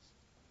Christians.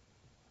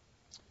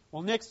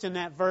 Well, next in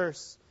that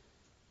verse,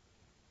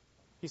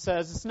 he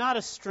says, it's not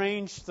a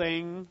strange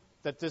thing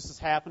that this is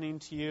happening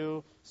to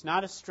you. It's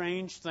not a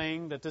strange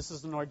thing that this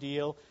is an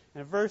ordeal.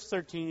 And in verse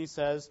 13 he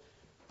says,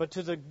 "But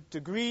to the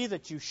degree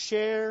that you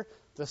share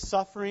the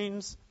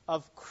sufferings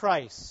of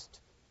Christ,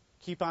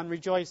 keep on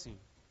rejoicing."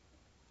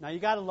 Now you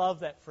got to love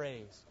that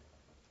phrase.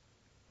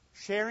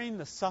 Sharing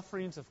the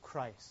sufferings of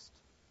Christ.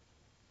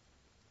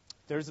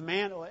 There's a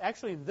man,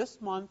 actually in this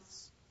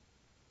month's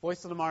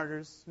Voice of the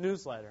Martyrs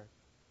newsletter,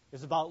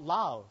 is about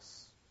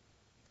Laos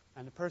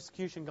and the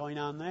persecution going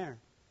on there.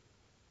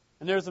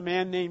 And there's a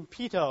man named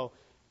Pito,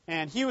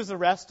 and he was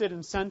arrested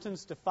and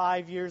sentenced to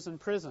 5 years in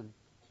prison.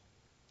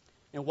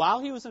 And while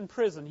he was in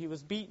prison, he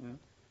was beaten.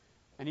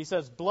 And he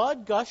says,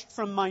 "Blood gushed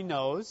from my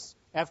nose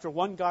after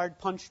one guard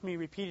punched me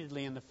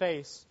repeatedly in the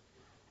face.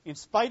 In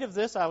spite of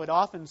this, I would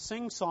often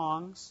sing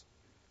songs,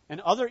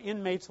 and other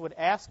inmates would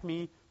ask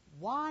me,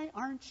 'Why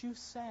aren't you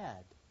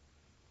sad?'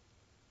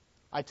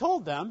 I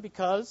told them,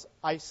 because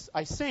I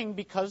sing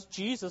because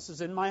Jesus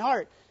is in my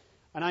heart.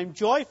 And I'm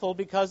joyful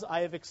because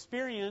I have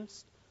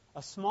experienced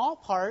a small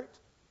part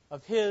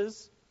of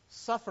His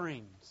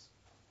sufferings."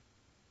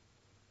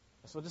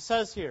 That's what it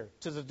says here.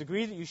 To the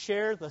degree that you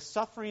share the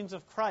sufferings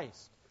of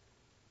Christ.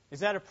 Is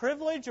that a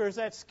privilege or is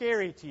that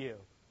scary to you?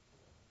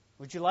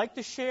 Would you like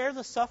to share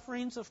the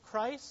sufferings of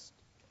Christ?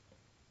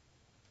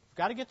 We've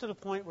got to get to the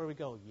point where we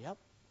go, yep,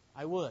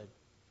 I would.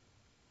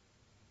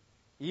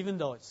 Even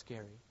though it's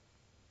scary.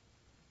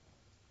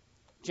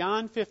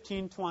 John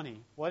 15:20.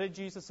 What did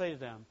Jesus say to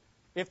them?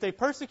 If they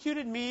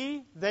persecuted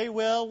me, they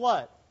will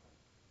what?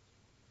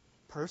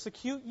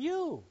 Persecute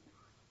you.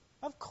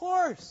 Of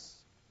course.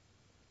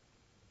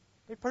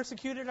 They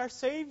persecuted our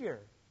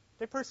Savior.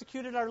 They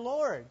persecuted our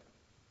Lord.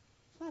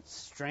 It's not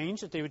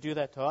strange that they would do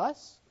that to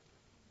us.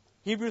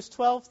 Hebrews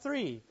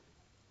 12:3.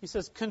 He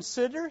says,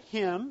 consider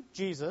him,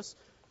 Jesus,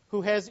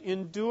 who has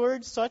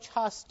endured such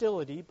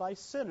hostility by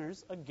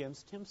sinners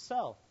against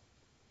himself,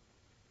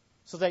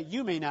 so that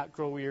you may not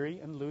grow weary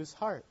and lose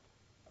heart.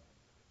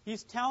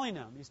 He's telling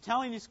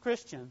these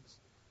Christians,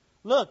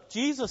 look,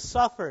 Jesus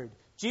suffered.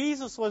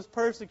 Jesus was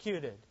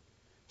persecuted.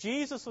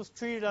 Jesus was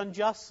treated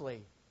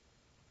unjustly.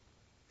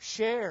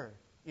 Share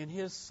in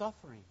his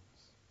sufferings.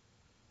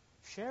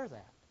 Share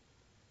that.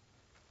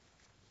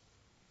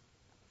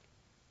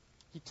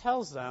 He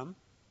tells them,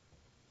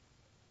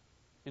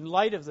 in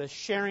light of this,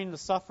 sharing the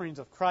sufferings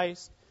of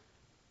Christ,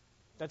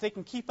 that they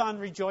can keep on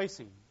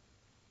rejoicing.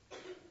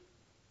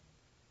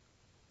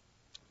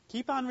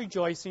 Keep on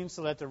rejoicing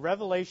so that the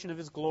revelation of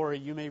his glory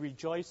you may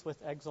rejoice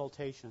with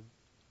exultation.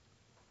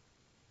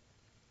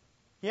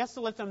 He has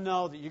to let them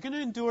know that you're going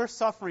to endure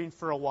suffering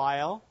for a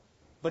while,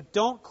 but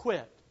don't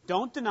quit.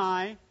 Don't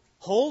deny.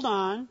 Hold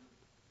on.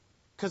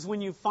 Because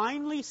when you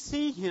finally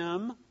see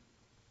him,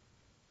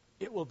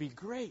 it will be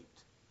great.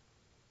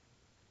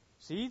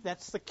 See,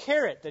 that's the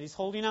carrot that he's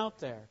holding out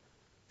there.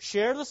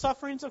 Share the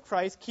sufferings of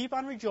Christ. Keep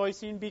on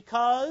rejoicing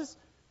because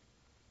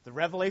the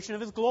revelation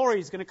of his glory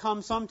is going to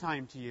come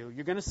sometime to you.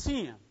 You're going to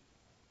see him.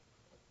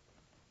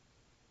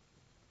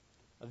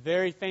 A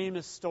very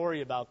famous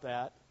story about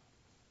that.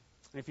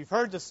 And if you've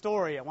heard the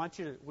story, we're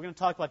going to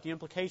talk about the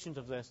implications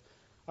of this,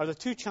 are the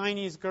two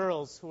Chinese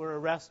girls who were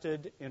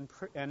arrested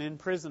and in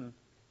prison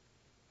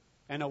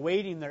and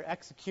awaiting their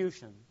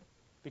execution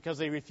because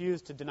they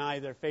refused to deny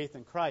their faith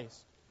in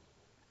Christ.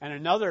 And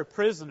another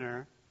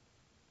prisoner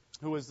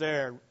who was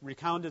there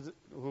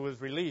who was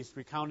released,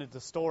 recounted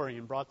the story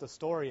and brought the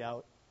story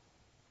out.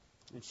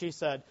 And she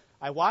said,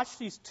 I watched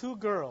these two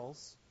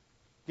girls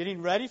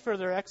getting ready for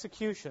their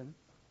execution,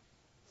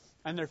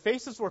 and their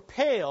faces were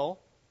pale,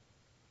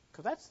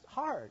 because that's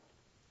hard,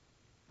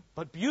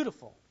 but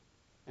beautiful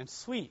and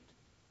sweet.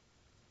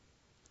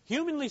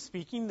 Humanly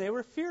speaking, they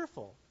were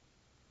fearful.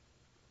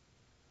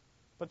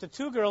 But the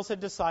two girls had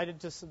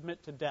decided to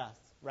submit to death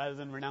rather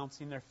than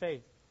renouncing their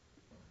faith.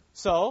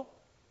 So,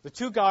 the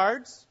two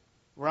guards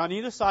were on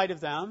either side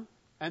of them,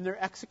 and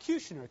their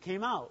executioner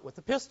came out with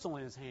a pistol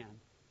in his hand.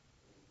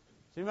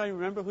 Does anybody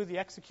remember who the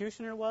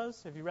executioner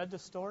was? Have you read the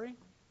story?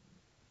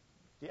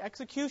 The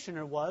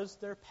executioner was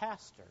their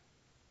pastor.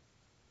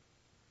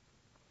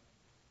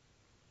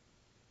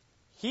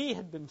 He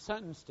had been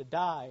sentenced to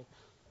die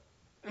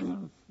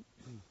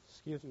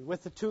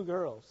with the two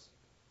girls.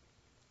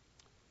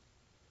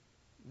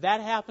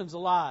 That happens a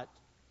lot,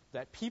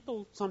 that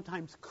people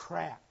sometimes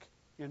crack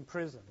in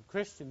prison.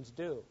 Christians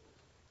do.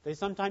 They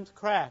sometimes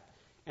crack.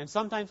 And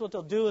sometimes what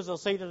they'll do is they'll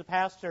say to the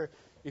pastor,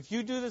 if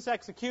you do this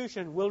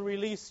execution, we'll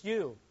release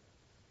you.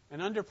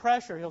 And under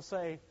pressure, he'll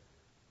say,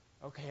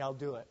 okay, I'll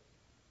do it.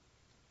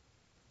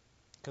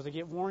 Because they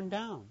get worn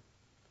down.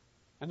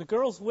 And the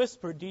girls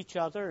whispered to each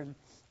other,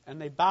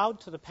 and they bowed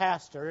to the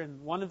pastor,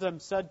 and one of them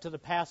said to the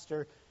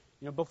pastor,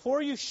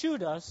 before you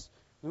shoot us,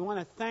 we want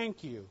to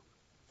thank you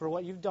for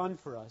what you've done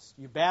for us.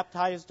 You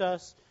baptized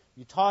us,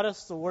 you taught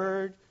us the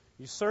word,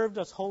 you served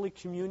us Holy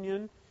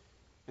Communion,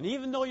 and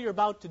even though you're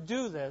about to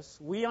do this,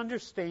 we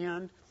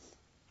understand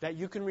that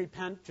you can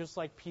repent just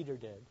like Peter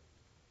did.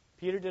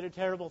 Peter did a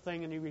terrible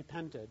thing and he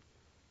repented.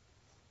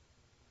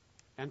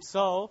 And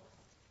so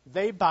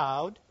they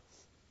bowed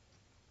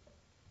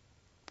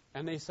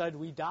and they said,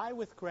 we die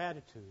with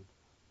gratitude.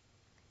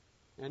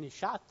 And he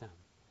shot them.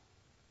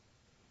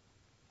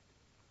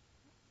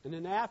 And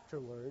then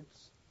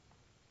afterwards,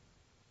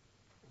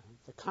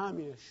 the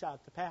communists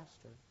shot the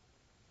pastor.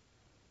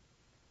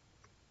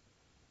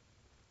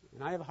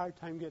 And I have a hard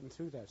time getting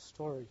through that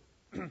story.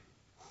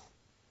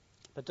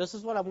 But this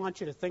is what I want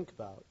you to think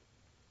about.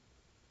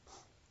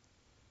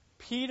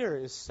 Peter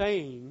is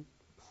saying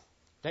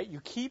that you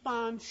keep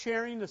on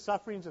sharing the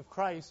sufferings of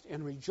Christ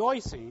and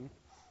rejoicing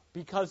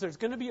because there's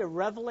going to be a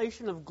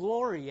revelation of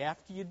glory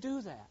after you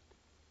do that.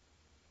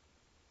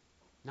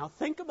 Now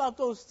think about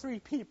those three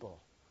people.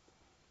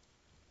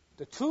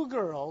 The two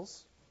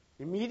girls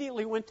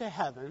immediately went to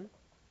heaven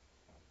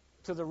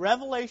to the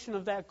revelation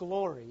of that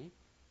glory,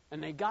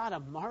 and they got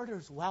a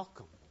martyr's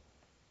welcome.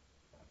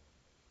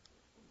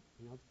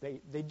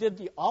 They did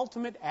the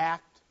ultimate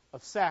act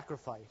of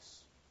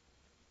sacrifice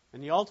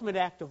and the ultimate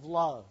act of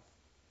love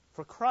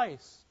for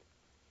Christ.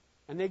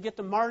 And they get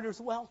the martyr's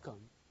welcome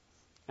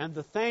and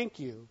the thank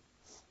you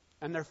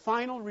and their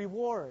final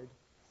reward.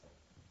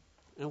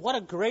 And what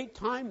a great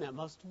time that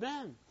must have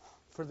been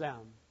for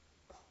them.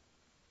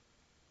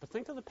 But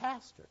think of the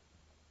pastor.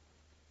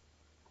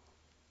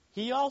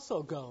 He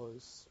also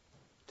goes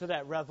to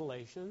that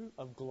revelation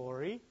of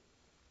glory.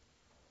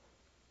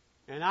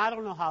 And I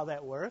don't know how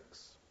that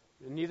works,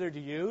 and neither do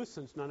you,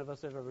 since none of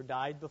us have ever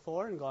died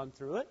before and gone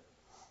through it.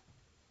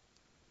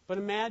 But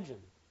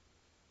imagine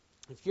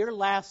if your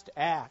last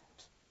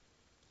act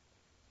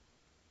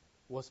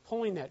was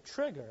pulling that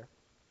trigger,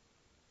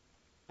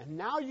 and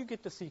now you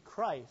get to see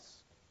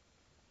Christ.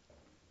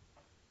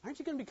 Aren't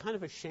you going to be kind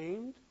of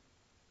ashamed?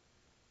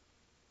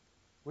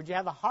 Would you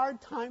have a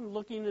hard time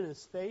looking in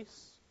his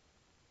face?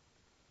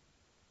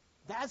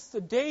 That's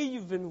the day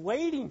you've been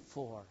waiting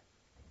for.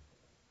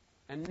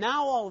 And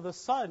now all of a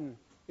sudden,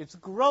 it's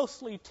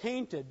grossly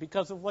tainted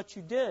because of what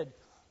you did.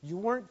 You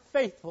weren't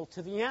faithful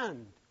to the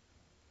end.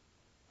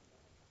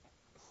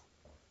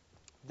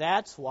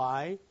 That's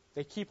why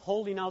they keep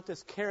holding out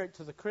this carrot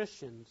to the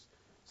Christians,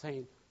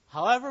 saying,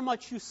 however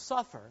much you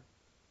suffer,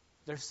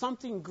 there's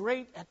something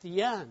great at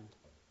the end.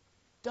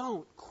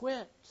 Don't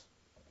quit.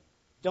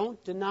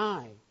 Don't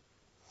deny.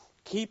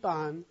 Keep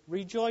on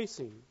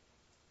rejoicing.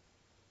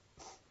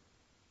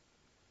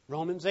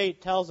 Romans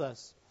 8 tells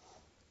us,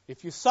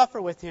 if you suffer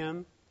with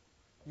him,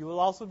 you will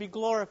also be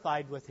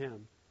glorified with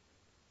him.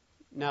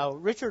 Now,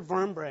 Richard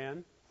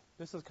Wurmbrand,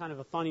 this is kind of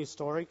a funny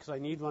story because I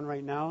need one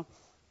right now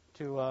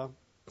to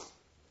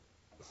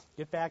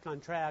get back on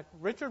track.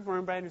 Richard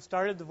Wurmbrand, who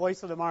started the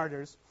Voice of the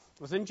Martyrs,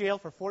 was in jail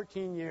for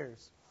 14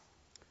 years.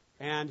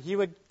 And he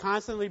would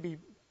constantly be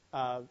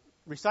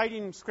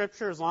reciting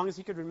Scripture as long as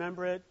he could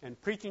remember it and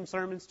preaching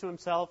sermons to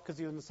himself because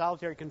he was in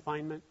solitary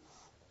confinement.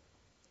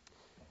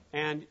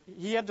 And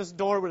he had this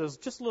door where there was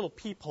just a little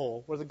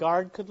peephole where the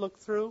guard could look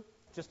through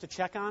just to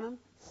check on him.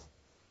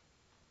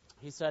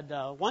 He said,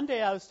 one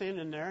day I was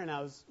standing there and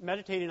I was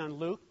meditating on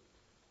Luke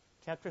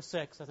chapter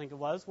 6, I think it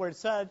was, where it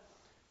said,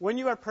 when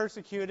you are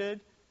persecuted,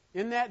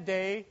 in that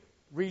day,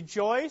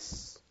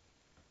 rejoice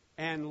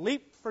and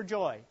leap for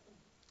joy.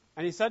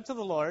 And he said to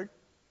the Lord,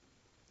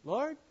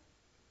 Lord,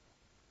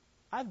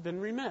 I've been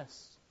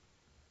remiss.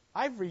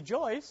 I've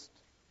rejoiced,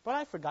 but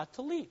I forgot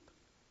to leap.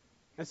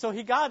 And so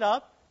he got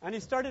up and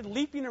he started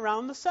leaping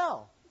around the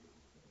cell.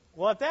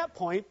 Well, at that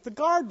point, the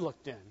guard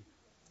looked in.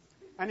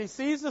 And he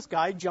sees this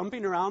guy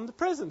jumping around the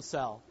prison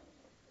cell.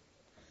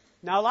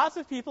 Now, lots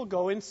of people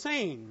go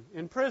insane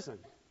in prison.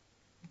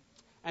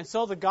 And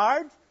so the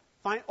guard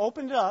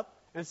opened it up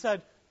and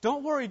said,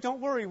 don't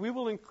worry, we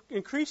will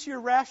increase your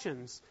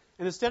rations.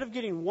 And instead of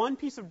getting one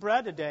piece of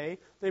bread a day,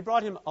 they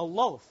brought him a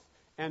loaf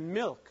and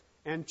milk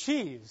and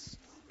cheese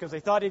because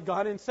they thought he'd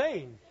gone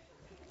insane.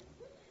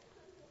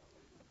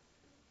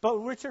 But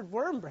Richard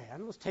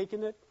Wurmbrand was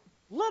taking it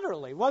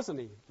literally, wasn't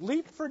he?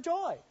 Leap for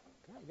joy.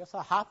 I guess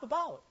I'll hop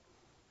about.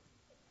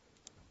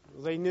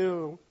 He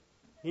knew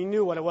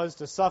what it was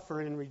to suffer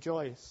and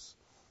rejoice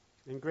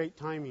in great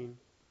timing.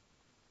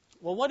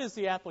 Well, what is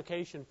the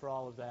application for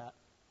all of that?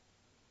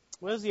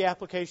 What is the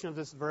application of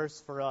this verse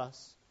for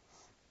us?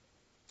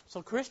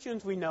 So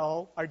Christians, we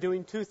know, are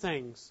doing two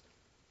things,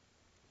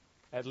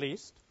 at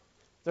least.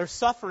 They're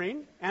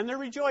suffering and they're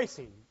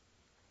rejoicing.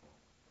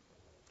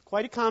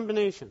 Quite a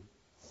combination.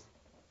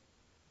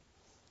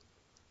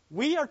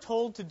 We are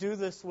told to do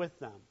this with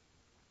them.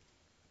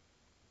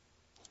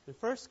 In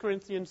 1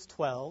 Corinthians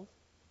 12,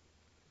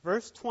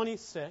 verse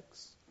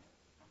 26,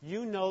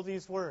 you know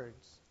these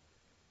words.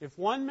 If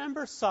one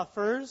member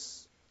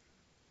suffers,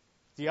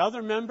 the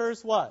other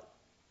members what?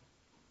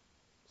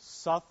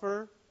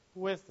 Suffer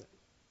with it.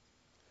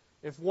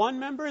 If one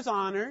member is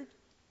honored,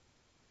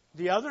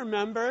 the other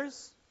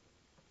members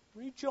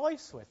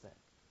rejoice with it.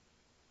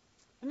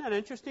 Isn't that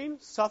interesting?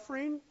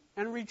 Suffering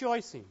and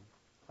rejoicing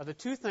are the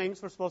two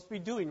things we're supposed to be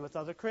doing with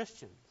other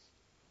Christians.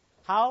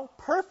 How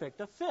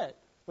perfect a fit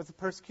with the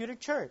persecuted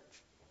church.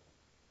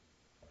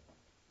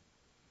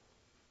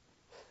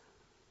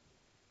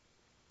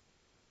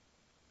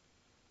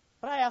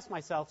 But I ask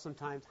myself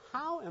sometimes,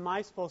 how am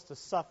I supposed to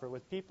suffer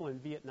with people in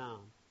Vietnam?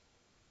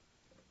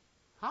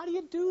 How do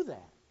you do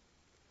that?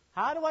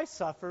 How do I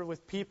suffer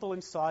with people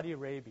in Saudi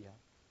Arabia?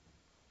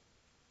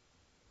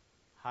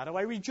 How do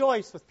I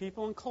rejoice with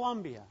people in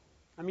Colombia?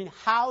 I mean,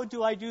 how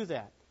do I do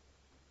that?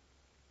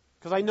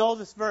 Because I know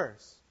this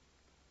verse.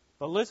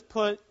 But let's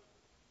put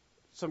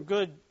some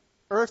good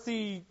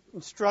earthy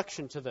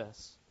instruction to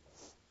this.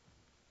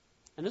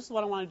 And this is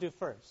what I want to do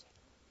first.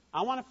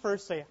 I want to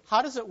first say,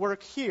 how does it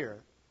work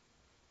here?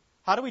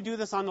 How do we do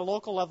this on the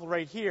local level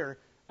right here?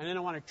 And then I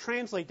want to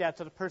translate that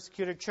to the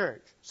persecuted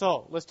church.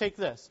 So, let's take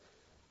this.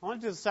 I want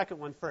to do the second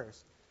one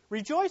first.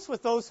 Rejoice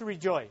with those who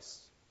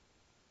rejoice.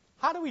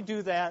 How do we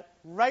do that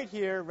right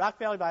here, Rock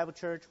Valley Bible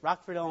Church,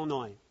 Rockford,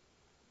 Illinois?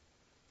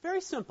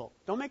 Very simple.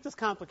 Don't make this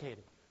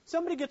complicated.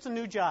 Somebody gets a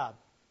new job,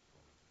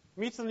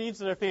 meets the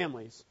needs of their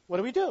families.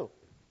 What do?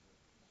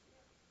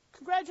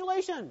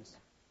 Congratulations.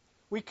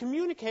 We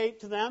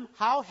communicate to them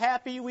how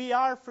happy we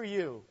are for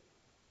you.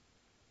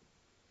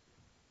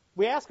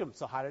 We ask them,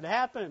 so how did it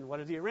happen? What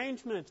are the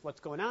arrangements? What's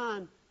going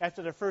on?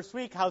 After their first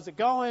week, how's it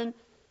going?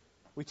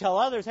 We tell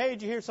others, hey,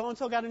 did you hear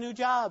so-and-so got a new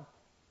job?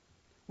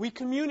 We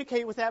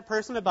communicate with that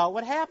person about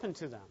what happened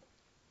to them.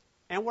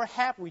 and we're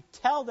happy. We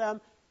tell them,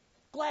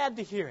 glad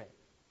to hear it.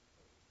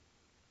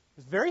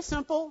 It's very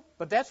simple,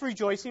 but that's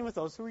rejoicing with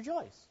those who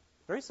rejoice.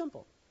 Very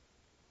simple.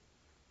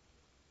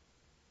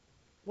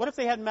 What if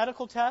they had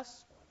medical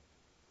tests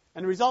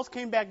and the results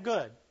came back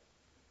good?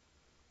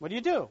 What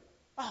do?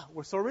 Oh,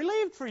 we're so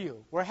relieved for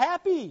you. We're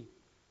happy.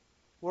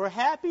 We're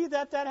happy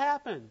that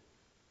happened.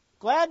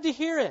 Glad to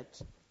hear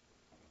it.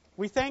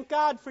 We thank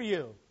God for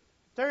you.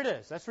 There it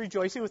is. That's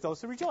rejoicing with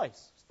those who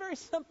rejoice. It's very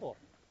simple.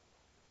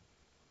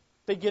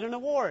 They get an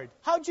award.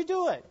 How'd you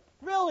do it?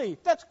 Really?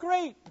 That's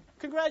great.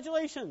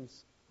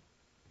 Congratulations.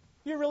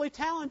 You're really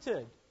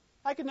talented.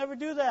 I could never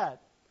do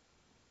that.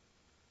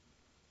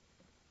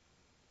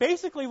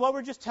 Basically, what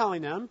we're just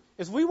telling them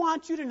is we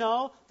want you to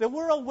know that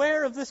we're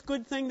aware of this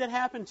good thing that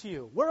happened to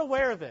you. We're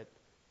aware of it.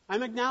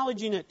 I'm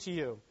acknowledging it to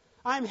you.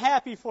 I'm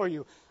happy for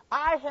you.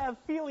 I have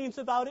feelings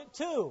about it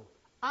too.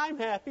 I'm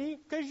happy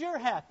because you're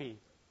happy.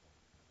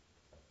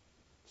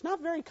 It's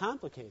not very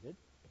complicated.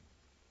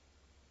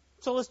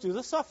 So let's do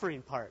the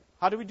suffering part.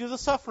 How do we do the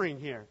suffering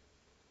here?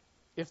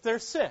 If they're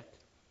sick,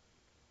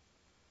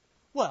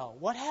 well,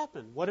 what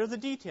happened? What are the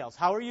details?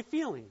 How are you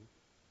feeling?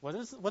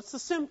 What's the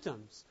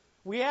symptoms?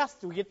 We ask,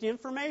 we get the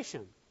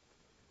information.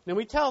 Then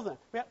we tell them,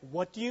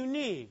 what do you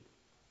need?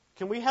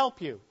 Can we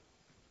help you?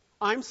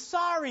 I'm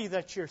sorry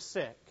that you're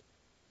sick.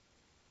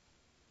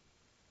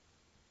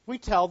 We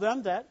tell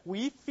them that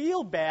we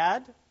feel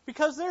bad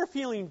because they're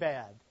feeling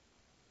bad.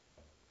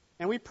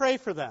 And we pray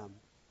for them.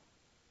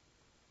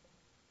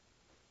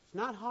 It's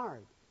not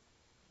hard.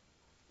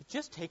 It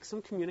just takes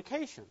some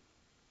communication.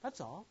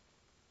 That's all.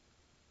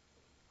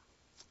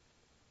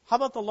 How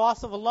about the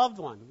loss of a loved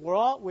one?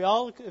 We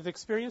all have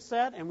experienced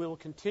that, and we will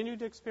continue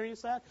to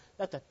experience that.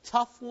 That's a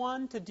tough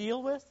one to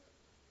deal with.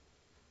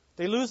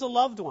 They lose a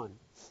loved one.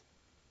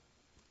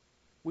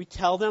 We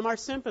tell them our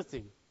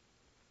sympathy.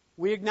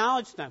 We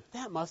acknowledge them.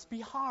 That must be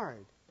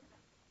hard.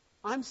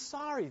 I'm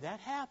sorry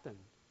that happened.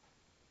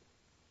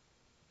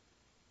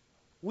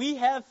 We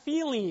have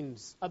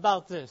feelings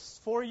about this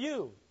for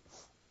you.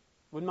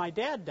 When my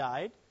dad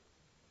died,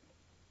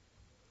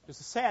 it was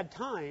a sad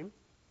time.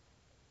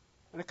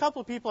 And a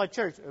couple of people at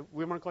church,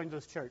 we weren't going to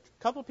this church,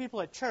 a couple of people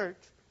at church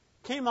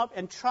came up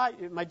and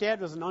tried. My dad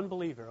was an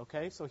unbeliever,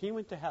 okay, so he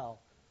went to hell.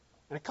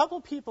 And a couple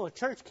of people at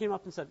church came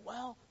up and said,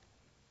 well,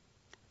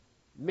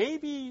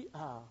 maybe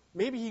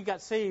he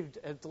got saved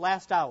at the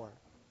last hour,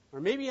 or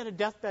maybe he had a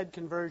deathbed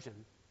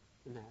conversion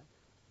in that.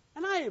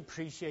 And I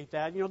appreciate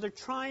that. They're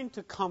trying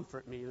to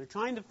comfort me. They're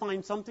trying to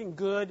find something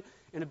good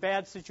in a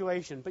bad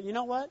situation. But you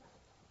know what?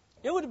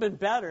 It would have been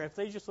better if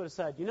they just would have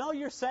said,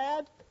 you're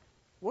sad?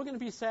 We're going to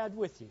be sad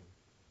with you.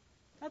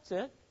 That's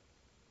it.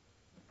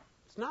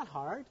 It's not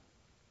hard.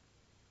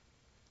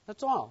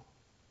 That's all.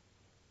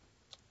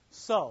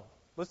 So,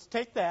 let's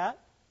take that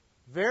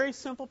very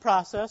simple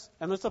process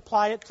and let's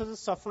apply it to the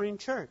suffering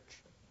church.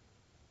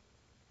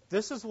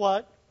 This is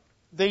what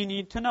they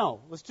need to know.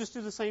 Let's just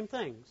do the same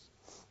things.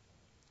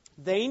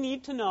 They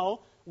need to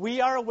know we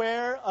are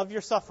aware of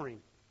your suffering.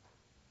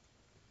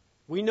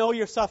 We know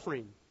you're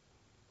suffering.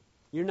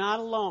 You're not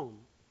alone.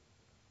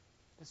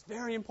 It's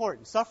very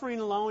important. Suffering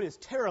alone is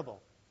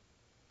terrible.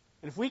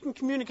 And if we can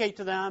communicate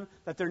to them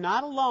that they're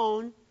not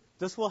alone,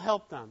 this will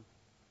help them.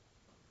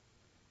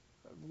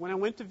 When I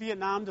went to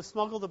Vietnam to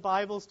smuggle the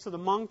Bibles to the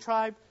Hmong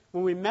tribe,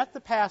 when we met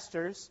the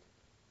pastors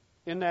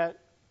in that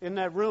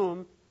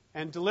room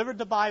and delivered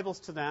the Bibles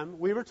to them,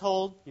 we were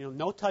told,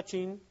 no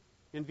touching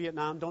in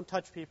Vietnam, don't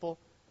touch people.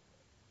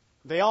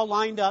 They all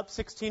lined up,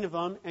 16 of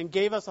them, and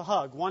gave us a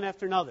hug, one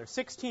after another.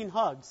 16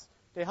 hugs.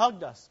 They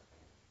hugged us.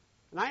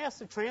 And I asked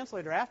the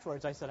translator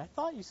afterwards, I said, I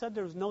thought you said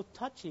there was no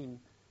touching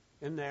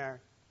in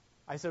there.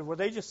 I said, were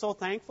they just so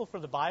thankful for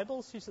the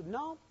Bibles? She said,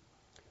 no.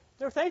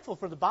 They're thankful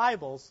for the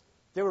Bibles.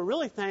 They were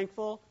really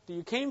thankful that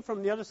you came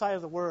from the other side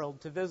of the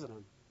world to visit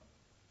them.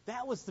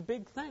 That was the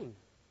big thing.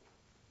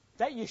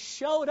 That you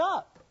showed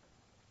up.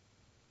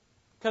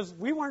 Because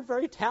we weren't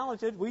very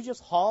talented. We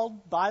just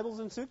hauled Bibles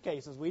in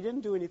suitcases. We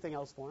didn't do anything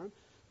else for them.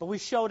 But we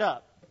showed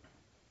up.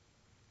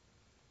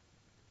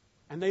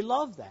 And they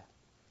loved that.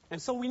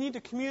 And so we need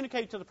to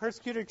communicate to the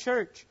persecuted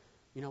church.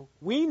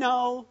 We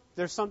know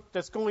there's something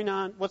that's going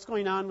on, what's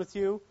going on with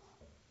you,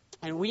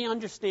 and we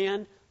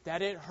understand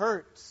that it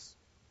hurts.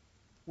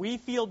 We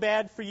feel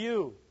bad for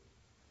you.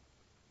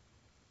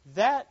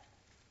 That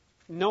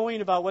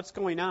knowing about what's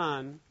going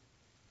on,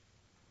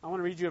 I want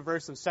to read you a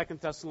verse in 2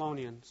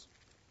 Thessalonians.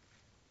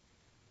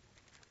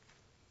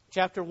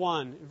 Chapter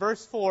 1,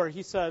 verse 4,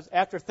 he says,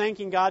 after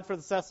thanking God for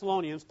the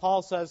Thessalonians,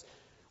 Paul says,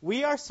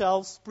 we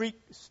ourselves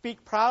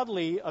speak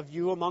proudly of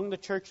you among the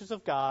churches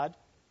of God.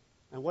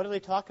 And what do they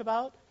talk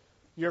about?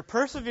 Your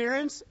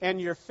perseverance and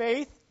your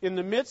faith in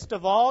the midst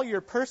of all your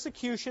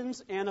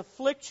persecutions and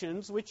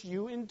afflictions which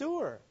you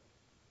endure.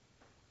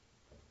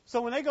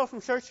 So when they go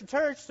from church to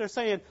church, they're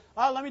saying,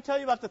 let me tell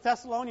you about the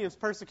Thessalonians'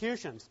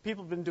 persecutions.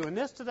 People have been doing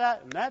this to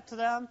that and that to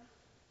them.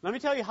 Let me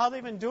tell you how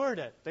they've endured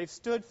it. They've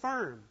stood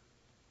firm.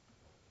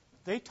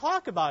 They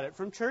talk about it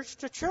from church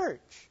to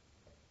church.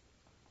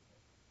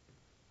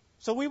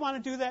 So we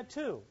want to do that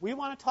too. We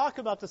want to talk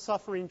about the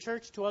suffering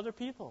church to other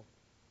people.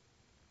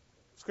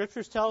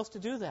 Scriptures tell us to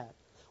do that.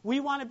 We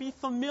want to be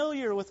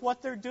familiar with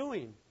what they're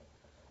doing.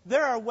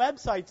 There are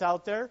websites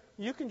out there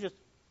you can just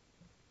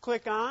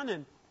click on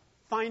and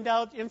find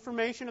out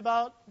information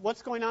about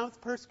what's going on with the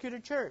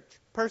persecuted church.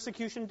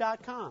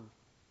 Persecution.com,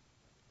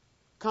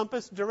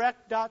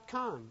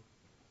 compassdirect.com,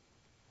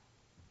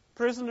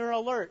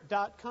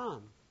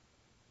 prisoneralert.com,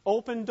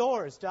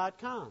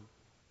 opendoors.com.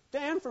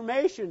 The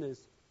information is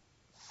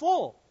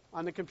full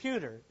on the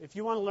computer if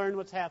you want to learn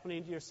what's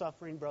happening to your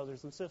suffering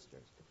brothers and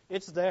sisters.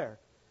 It's there.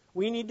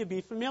 We need to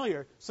be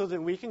familiar so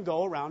that we can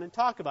go around and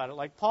talk about it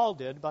like Paul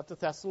did about the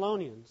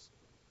Thessalonians.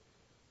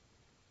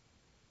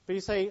 But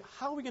you say,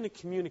 how are we going to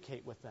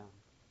communicate with them?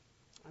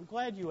 I'm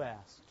glad you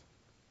asked.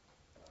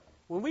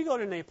 When we go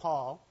to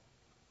Nepal,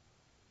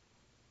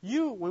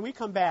 when we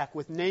come back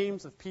with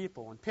names of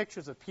people and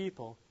pictures of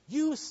people,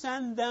 you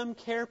send them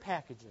care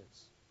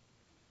packages.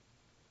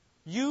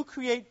 You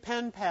create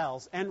pen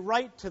pals and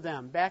write to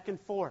them back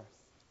and forth.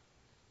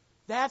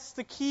 That's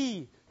the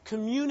key,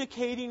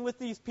 communicating with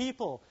these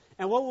people.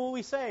 And what will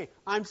we say?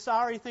 I'm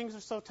sorry things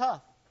are so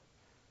tough.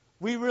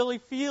 We really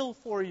feel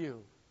for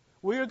you.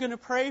 We are going to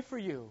pray for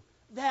you.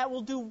 That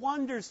will do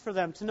wonders for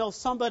them to know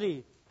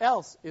somebody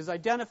else is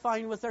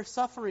identifying with their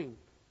suffering.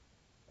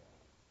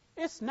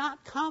 It's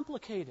not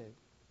complicated.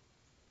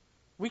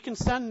 We can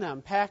send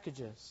them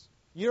packages.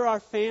 You're our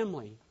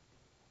family.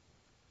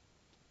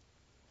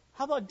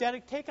 How about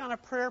take on a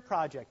prayer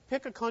project?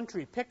 Pick a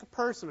country, pick a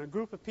person, a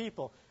group of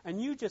people,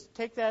 and you just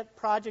take that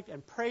project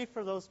and pray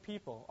for those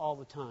people all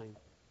the time.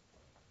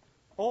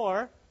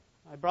 Or,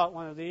 I brought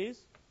one of these,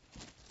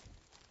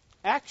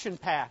 action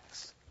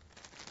packs.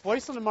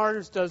 Voice of the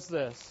Martyrs does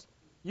this.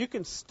 You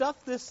can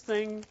stuff this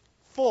thing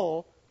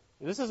full,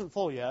 and this isn't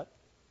full yet,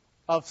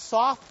 of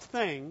soft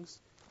things,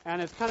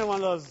 and it's kind of one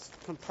of those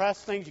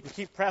compressed things. You can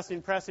keep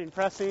pressing,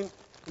 and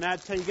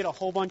that's how you get a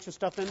whole bunch of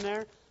stuff in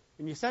there.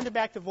 And you send it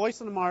back to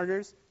Voice of the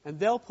Martyrs, and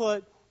they'll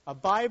put a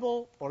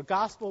Bible or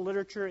gospel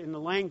literature in the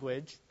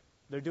language.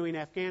 They're doing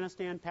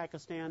Afghanistan,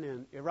 Pakistan,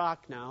 and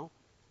Iraq now.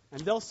 And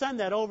they'll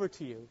send that over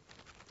to you.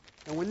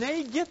 And when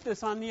they get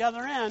this on the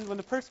other end, when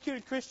the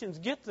persecuted Christians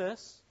get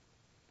this,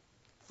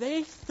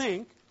 they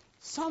think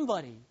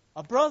somebody,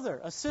 a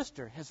brother, a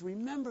sister, has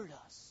remembered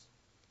us.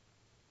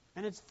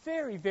 And it's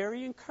very,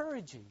 very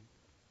encouraging.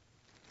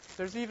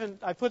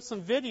 I put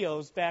some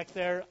videos back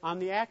there on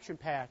the action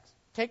packs.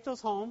 Take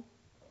those home.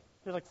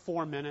 They're like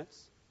 4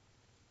 minutes.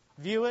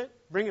 View it,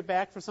 bring it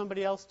back for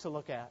somebody else to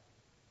look at.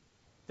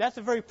 That's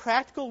a very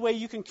practical way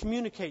you can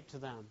communicate to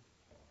them.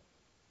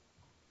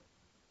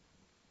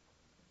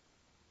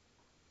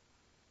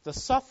 The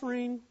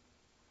suffering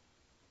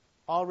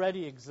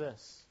already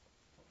exists.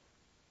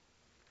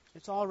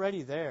 It's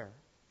already there.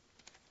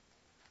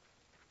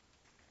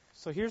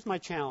 So here's my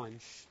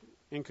challenge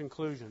in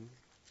conclusion.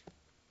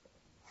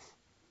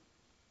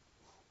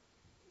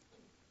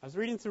 I was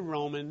reading through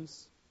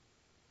Romans,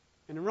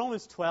 and in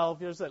Romans 12,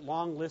 there's that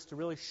long list of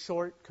really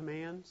short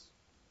commands.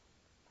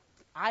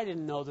 I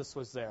didn't know this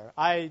was there.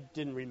 I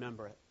didn't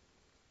remember it.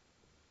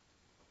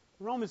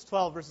 Romans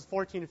 12, verses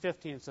 14 and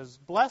 15, it says,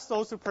 "Bless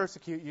those who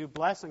persecute you,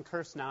 bless and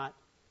curse not.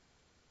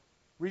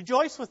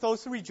 Rejoice with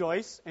those who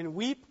rejoice, and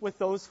weep with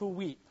those who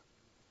weep."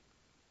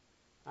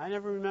 I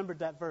never remembered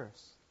that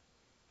verse.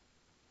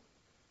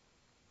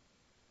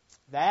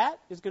 That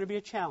is going to be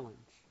a challenge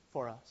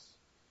for us.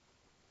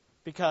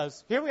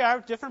 Because here we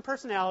are, different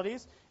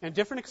personalities and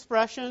different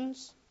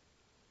expressions,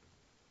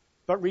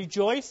 but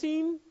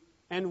rejoicing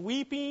and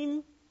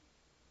weeping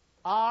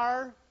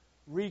are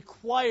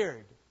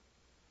required.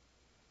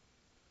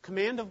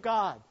 Command of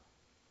God.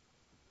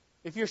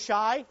 If you're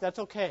shy, that's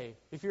okay.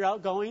 If you're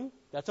outgoing,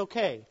 that's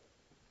okay.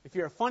 If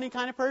you're a funny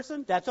kind of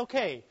person, that's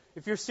okay.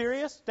 If you're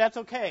serious, that's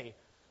okay.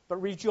 But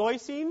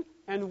rejoicing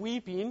and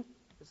weeping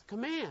is a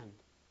command.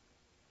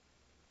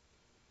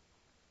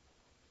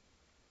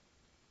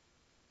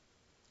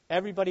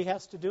 Everybody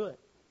has to do it.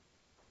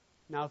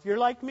 Now, if you're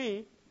like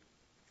me,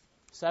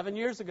 7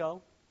 years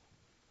ago,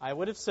 I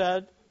would have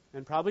said,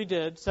 and probably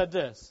said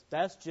this,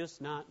 that's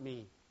just not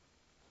me.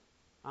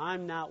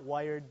 I'm not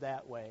wired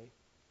that way.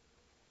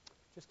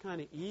 Just kind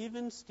of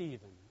even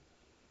Steven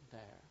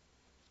there.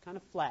 It's kind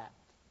of flat.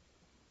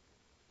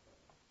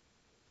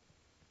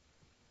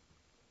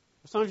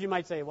 Some of you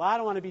might say, well, I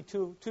don't want to be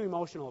too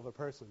emotional of a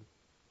person.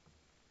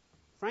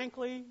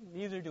 Frankly,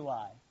 neither do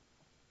I.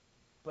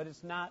 But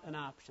it's not an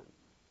option.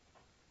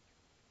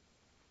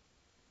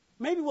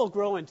 Maybe we'll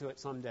grow into it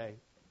someday.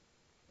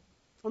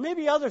 Or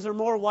maybe others are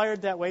more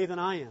wired that way than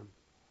I am.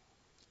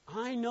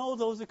 I know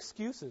those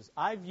excuses.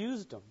 I've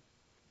used them.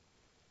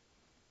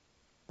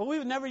 But we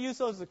would never use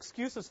those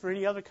excuses for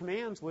any other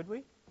commands, would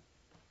we?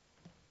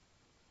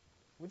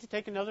 Would you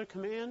take another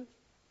command?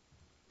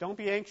 Don't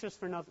be anxious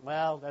for nothing.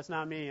 Well, that's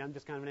not me. I'm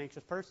just kind of an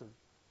anxious person.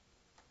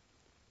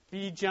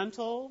 Be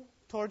gentle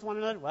towards one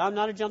another. Well, I'm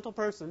not a gentle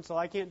person, so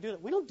I can't do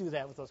that. We don't do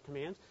that with those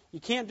commands. You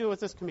can't do it with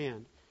this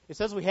command. It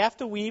says we have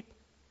to weep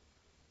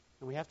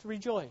and we have to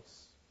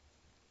rejoice.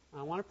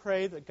 And I want to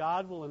pray that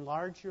God will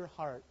enlarge your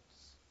hearts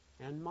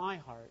and my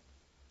heart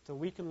so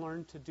we can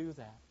learn to do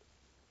that.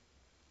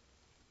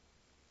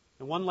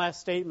 And one last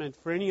statement.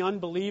 For any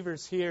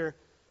unbelievers here,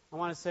 I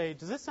want to say,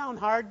 does it sound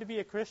hard to be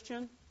a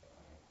Christian?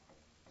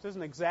 This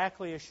isn't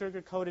exactly a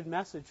sugar-coated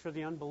message for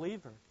the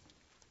unbeliever.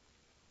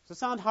 Does it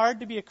sound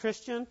hard to be a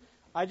Christian?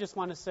 I just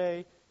want to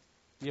say,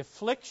 the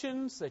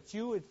afflictions that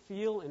you would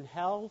feel in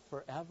hell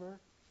forever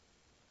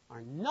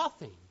are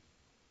nothing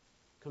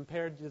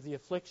compared to the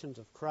afflictions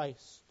of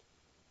Christ.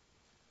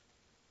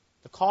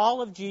 The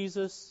call of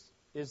Jesus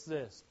is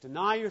this: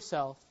 deny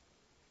yourself,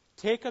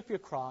 take up your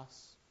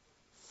cross,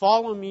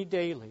 follow me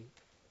daily.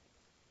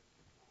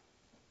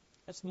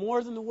 That's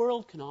more than the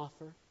world can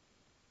offer.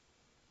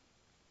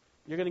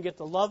 You're going to get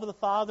the love of the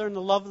Father and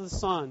the love of the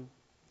Son.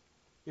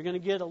 You're going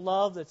to get a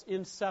love that's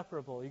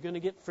inseparable. You're going to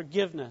get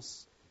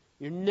forgiveness.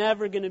 You're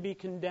never going to be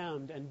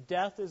condemned, and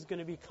death is going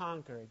to be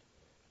conquered.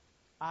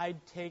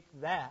 I'd take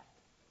that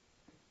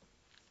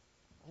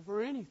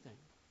over anything.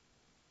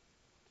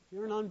 If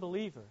you're an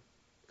unbeliever,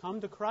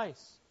 come to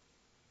Christ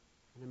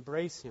and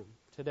embrace Him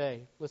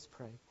today. Let's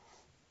pray.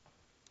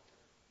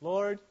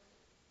 Lord,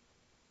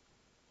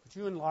 would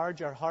you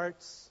enlarge our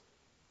hearts?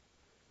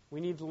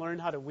 We need to learn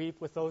how to weep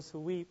with those who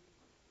weep.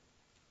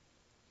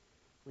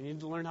 We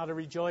need to learn how to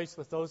rejoice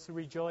with those who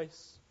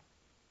rejoice.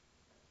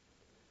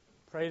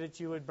 Pray that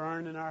you would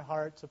burn in our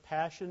hearts a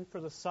passion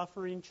for the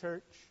suffering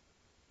church,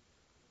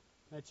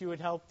 that you would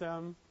help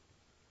them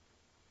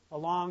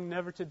along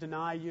never to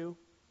deny you,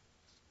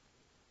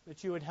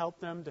 that you would help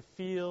them to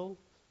feel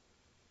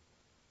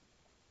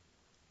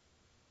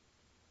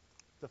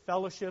the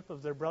fellowship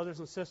of their brothers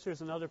and sisters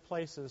in other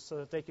places so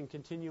that they can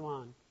continue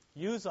on.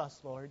 Use us,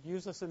 Lord.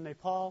 Use us in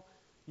Nepal.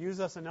 Use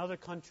us in other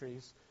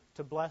countries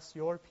to bless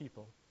your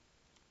people.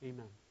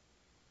 Amen.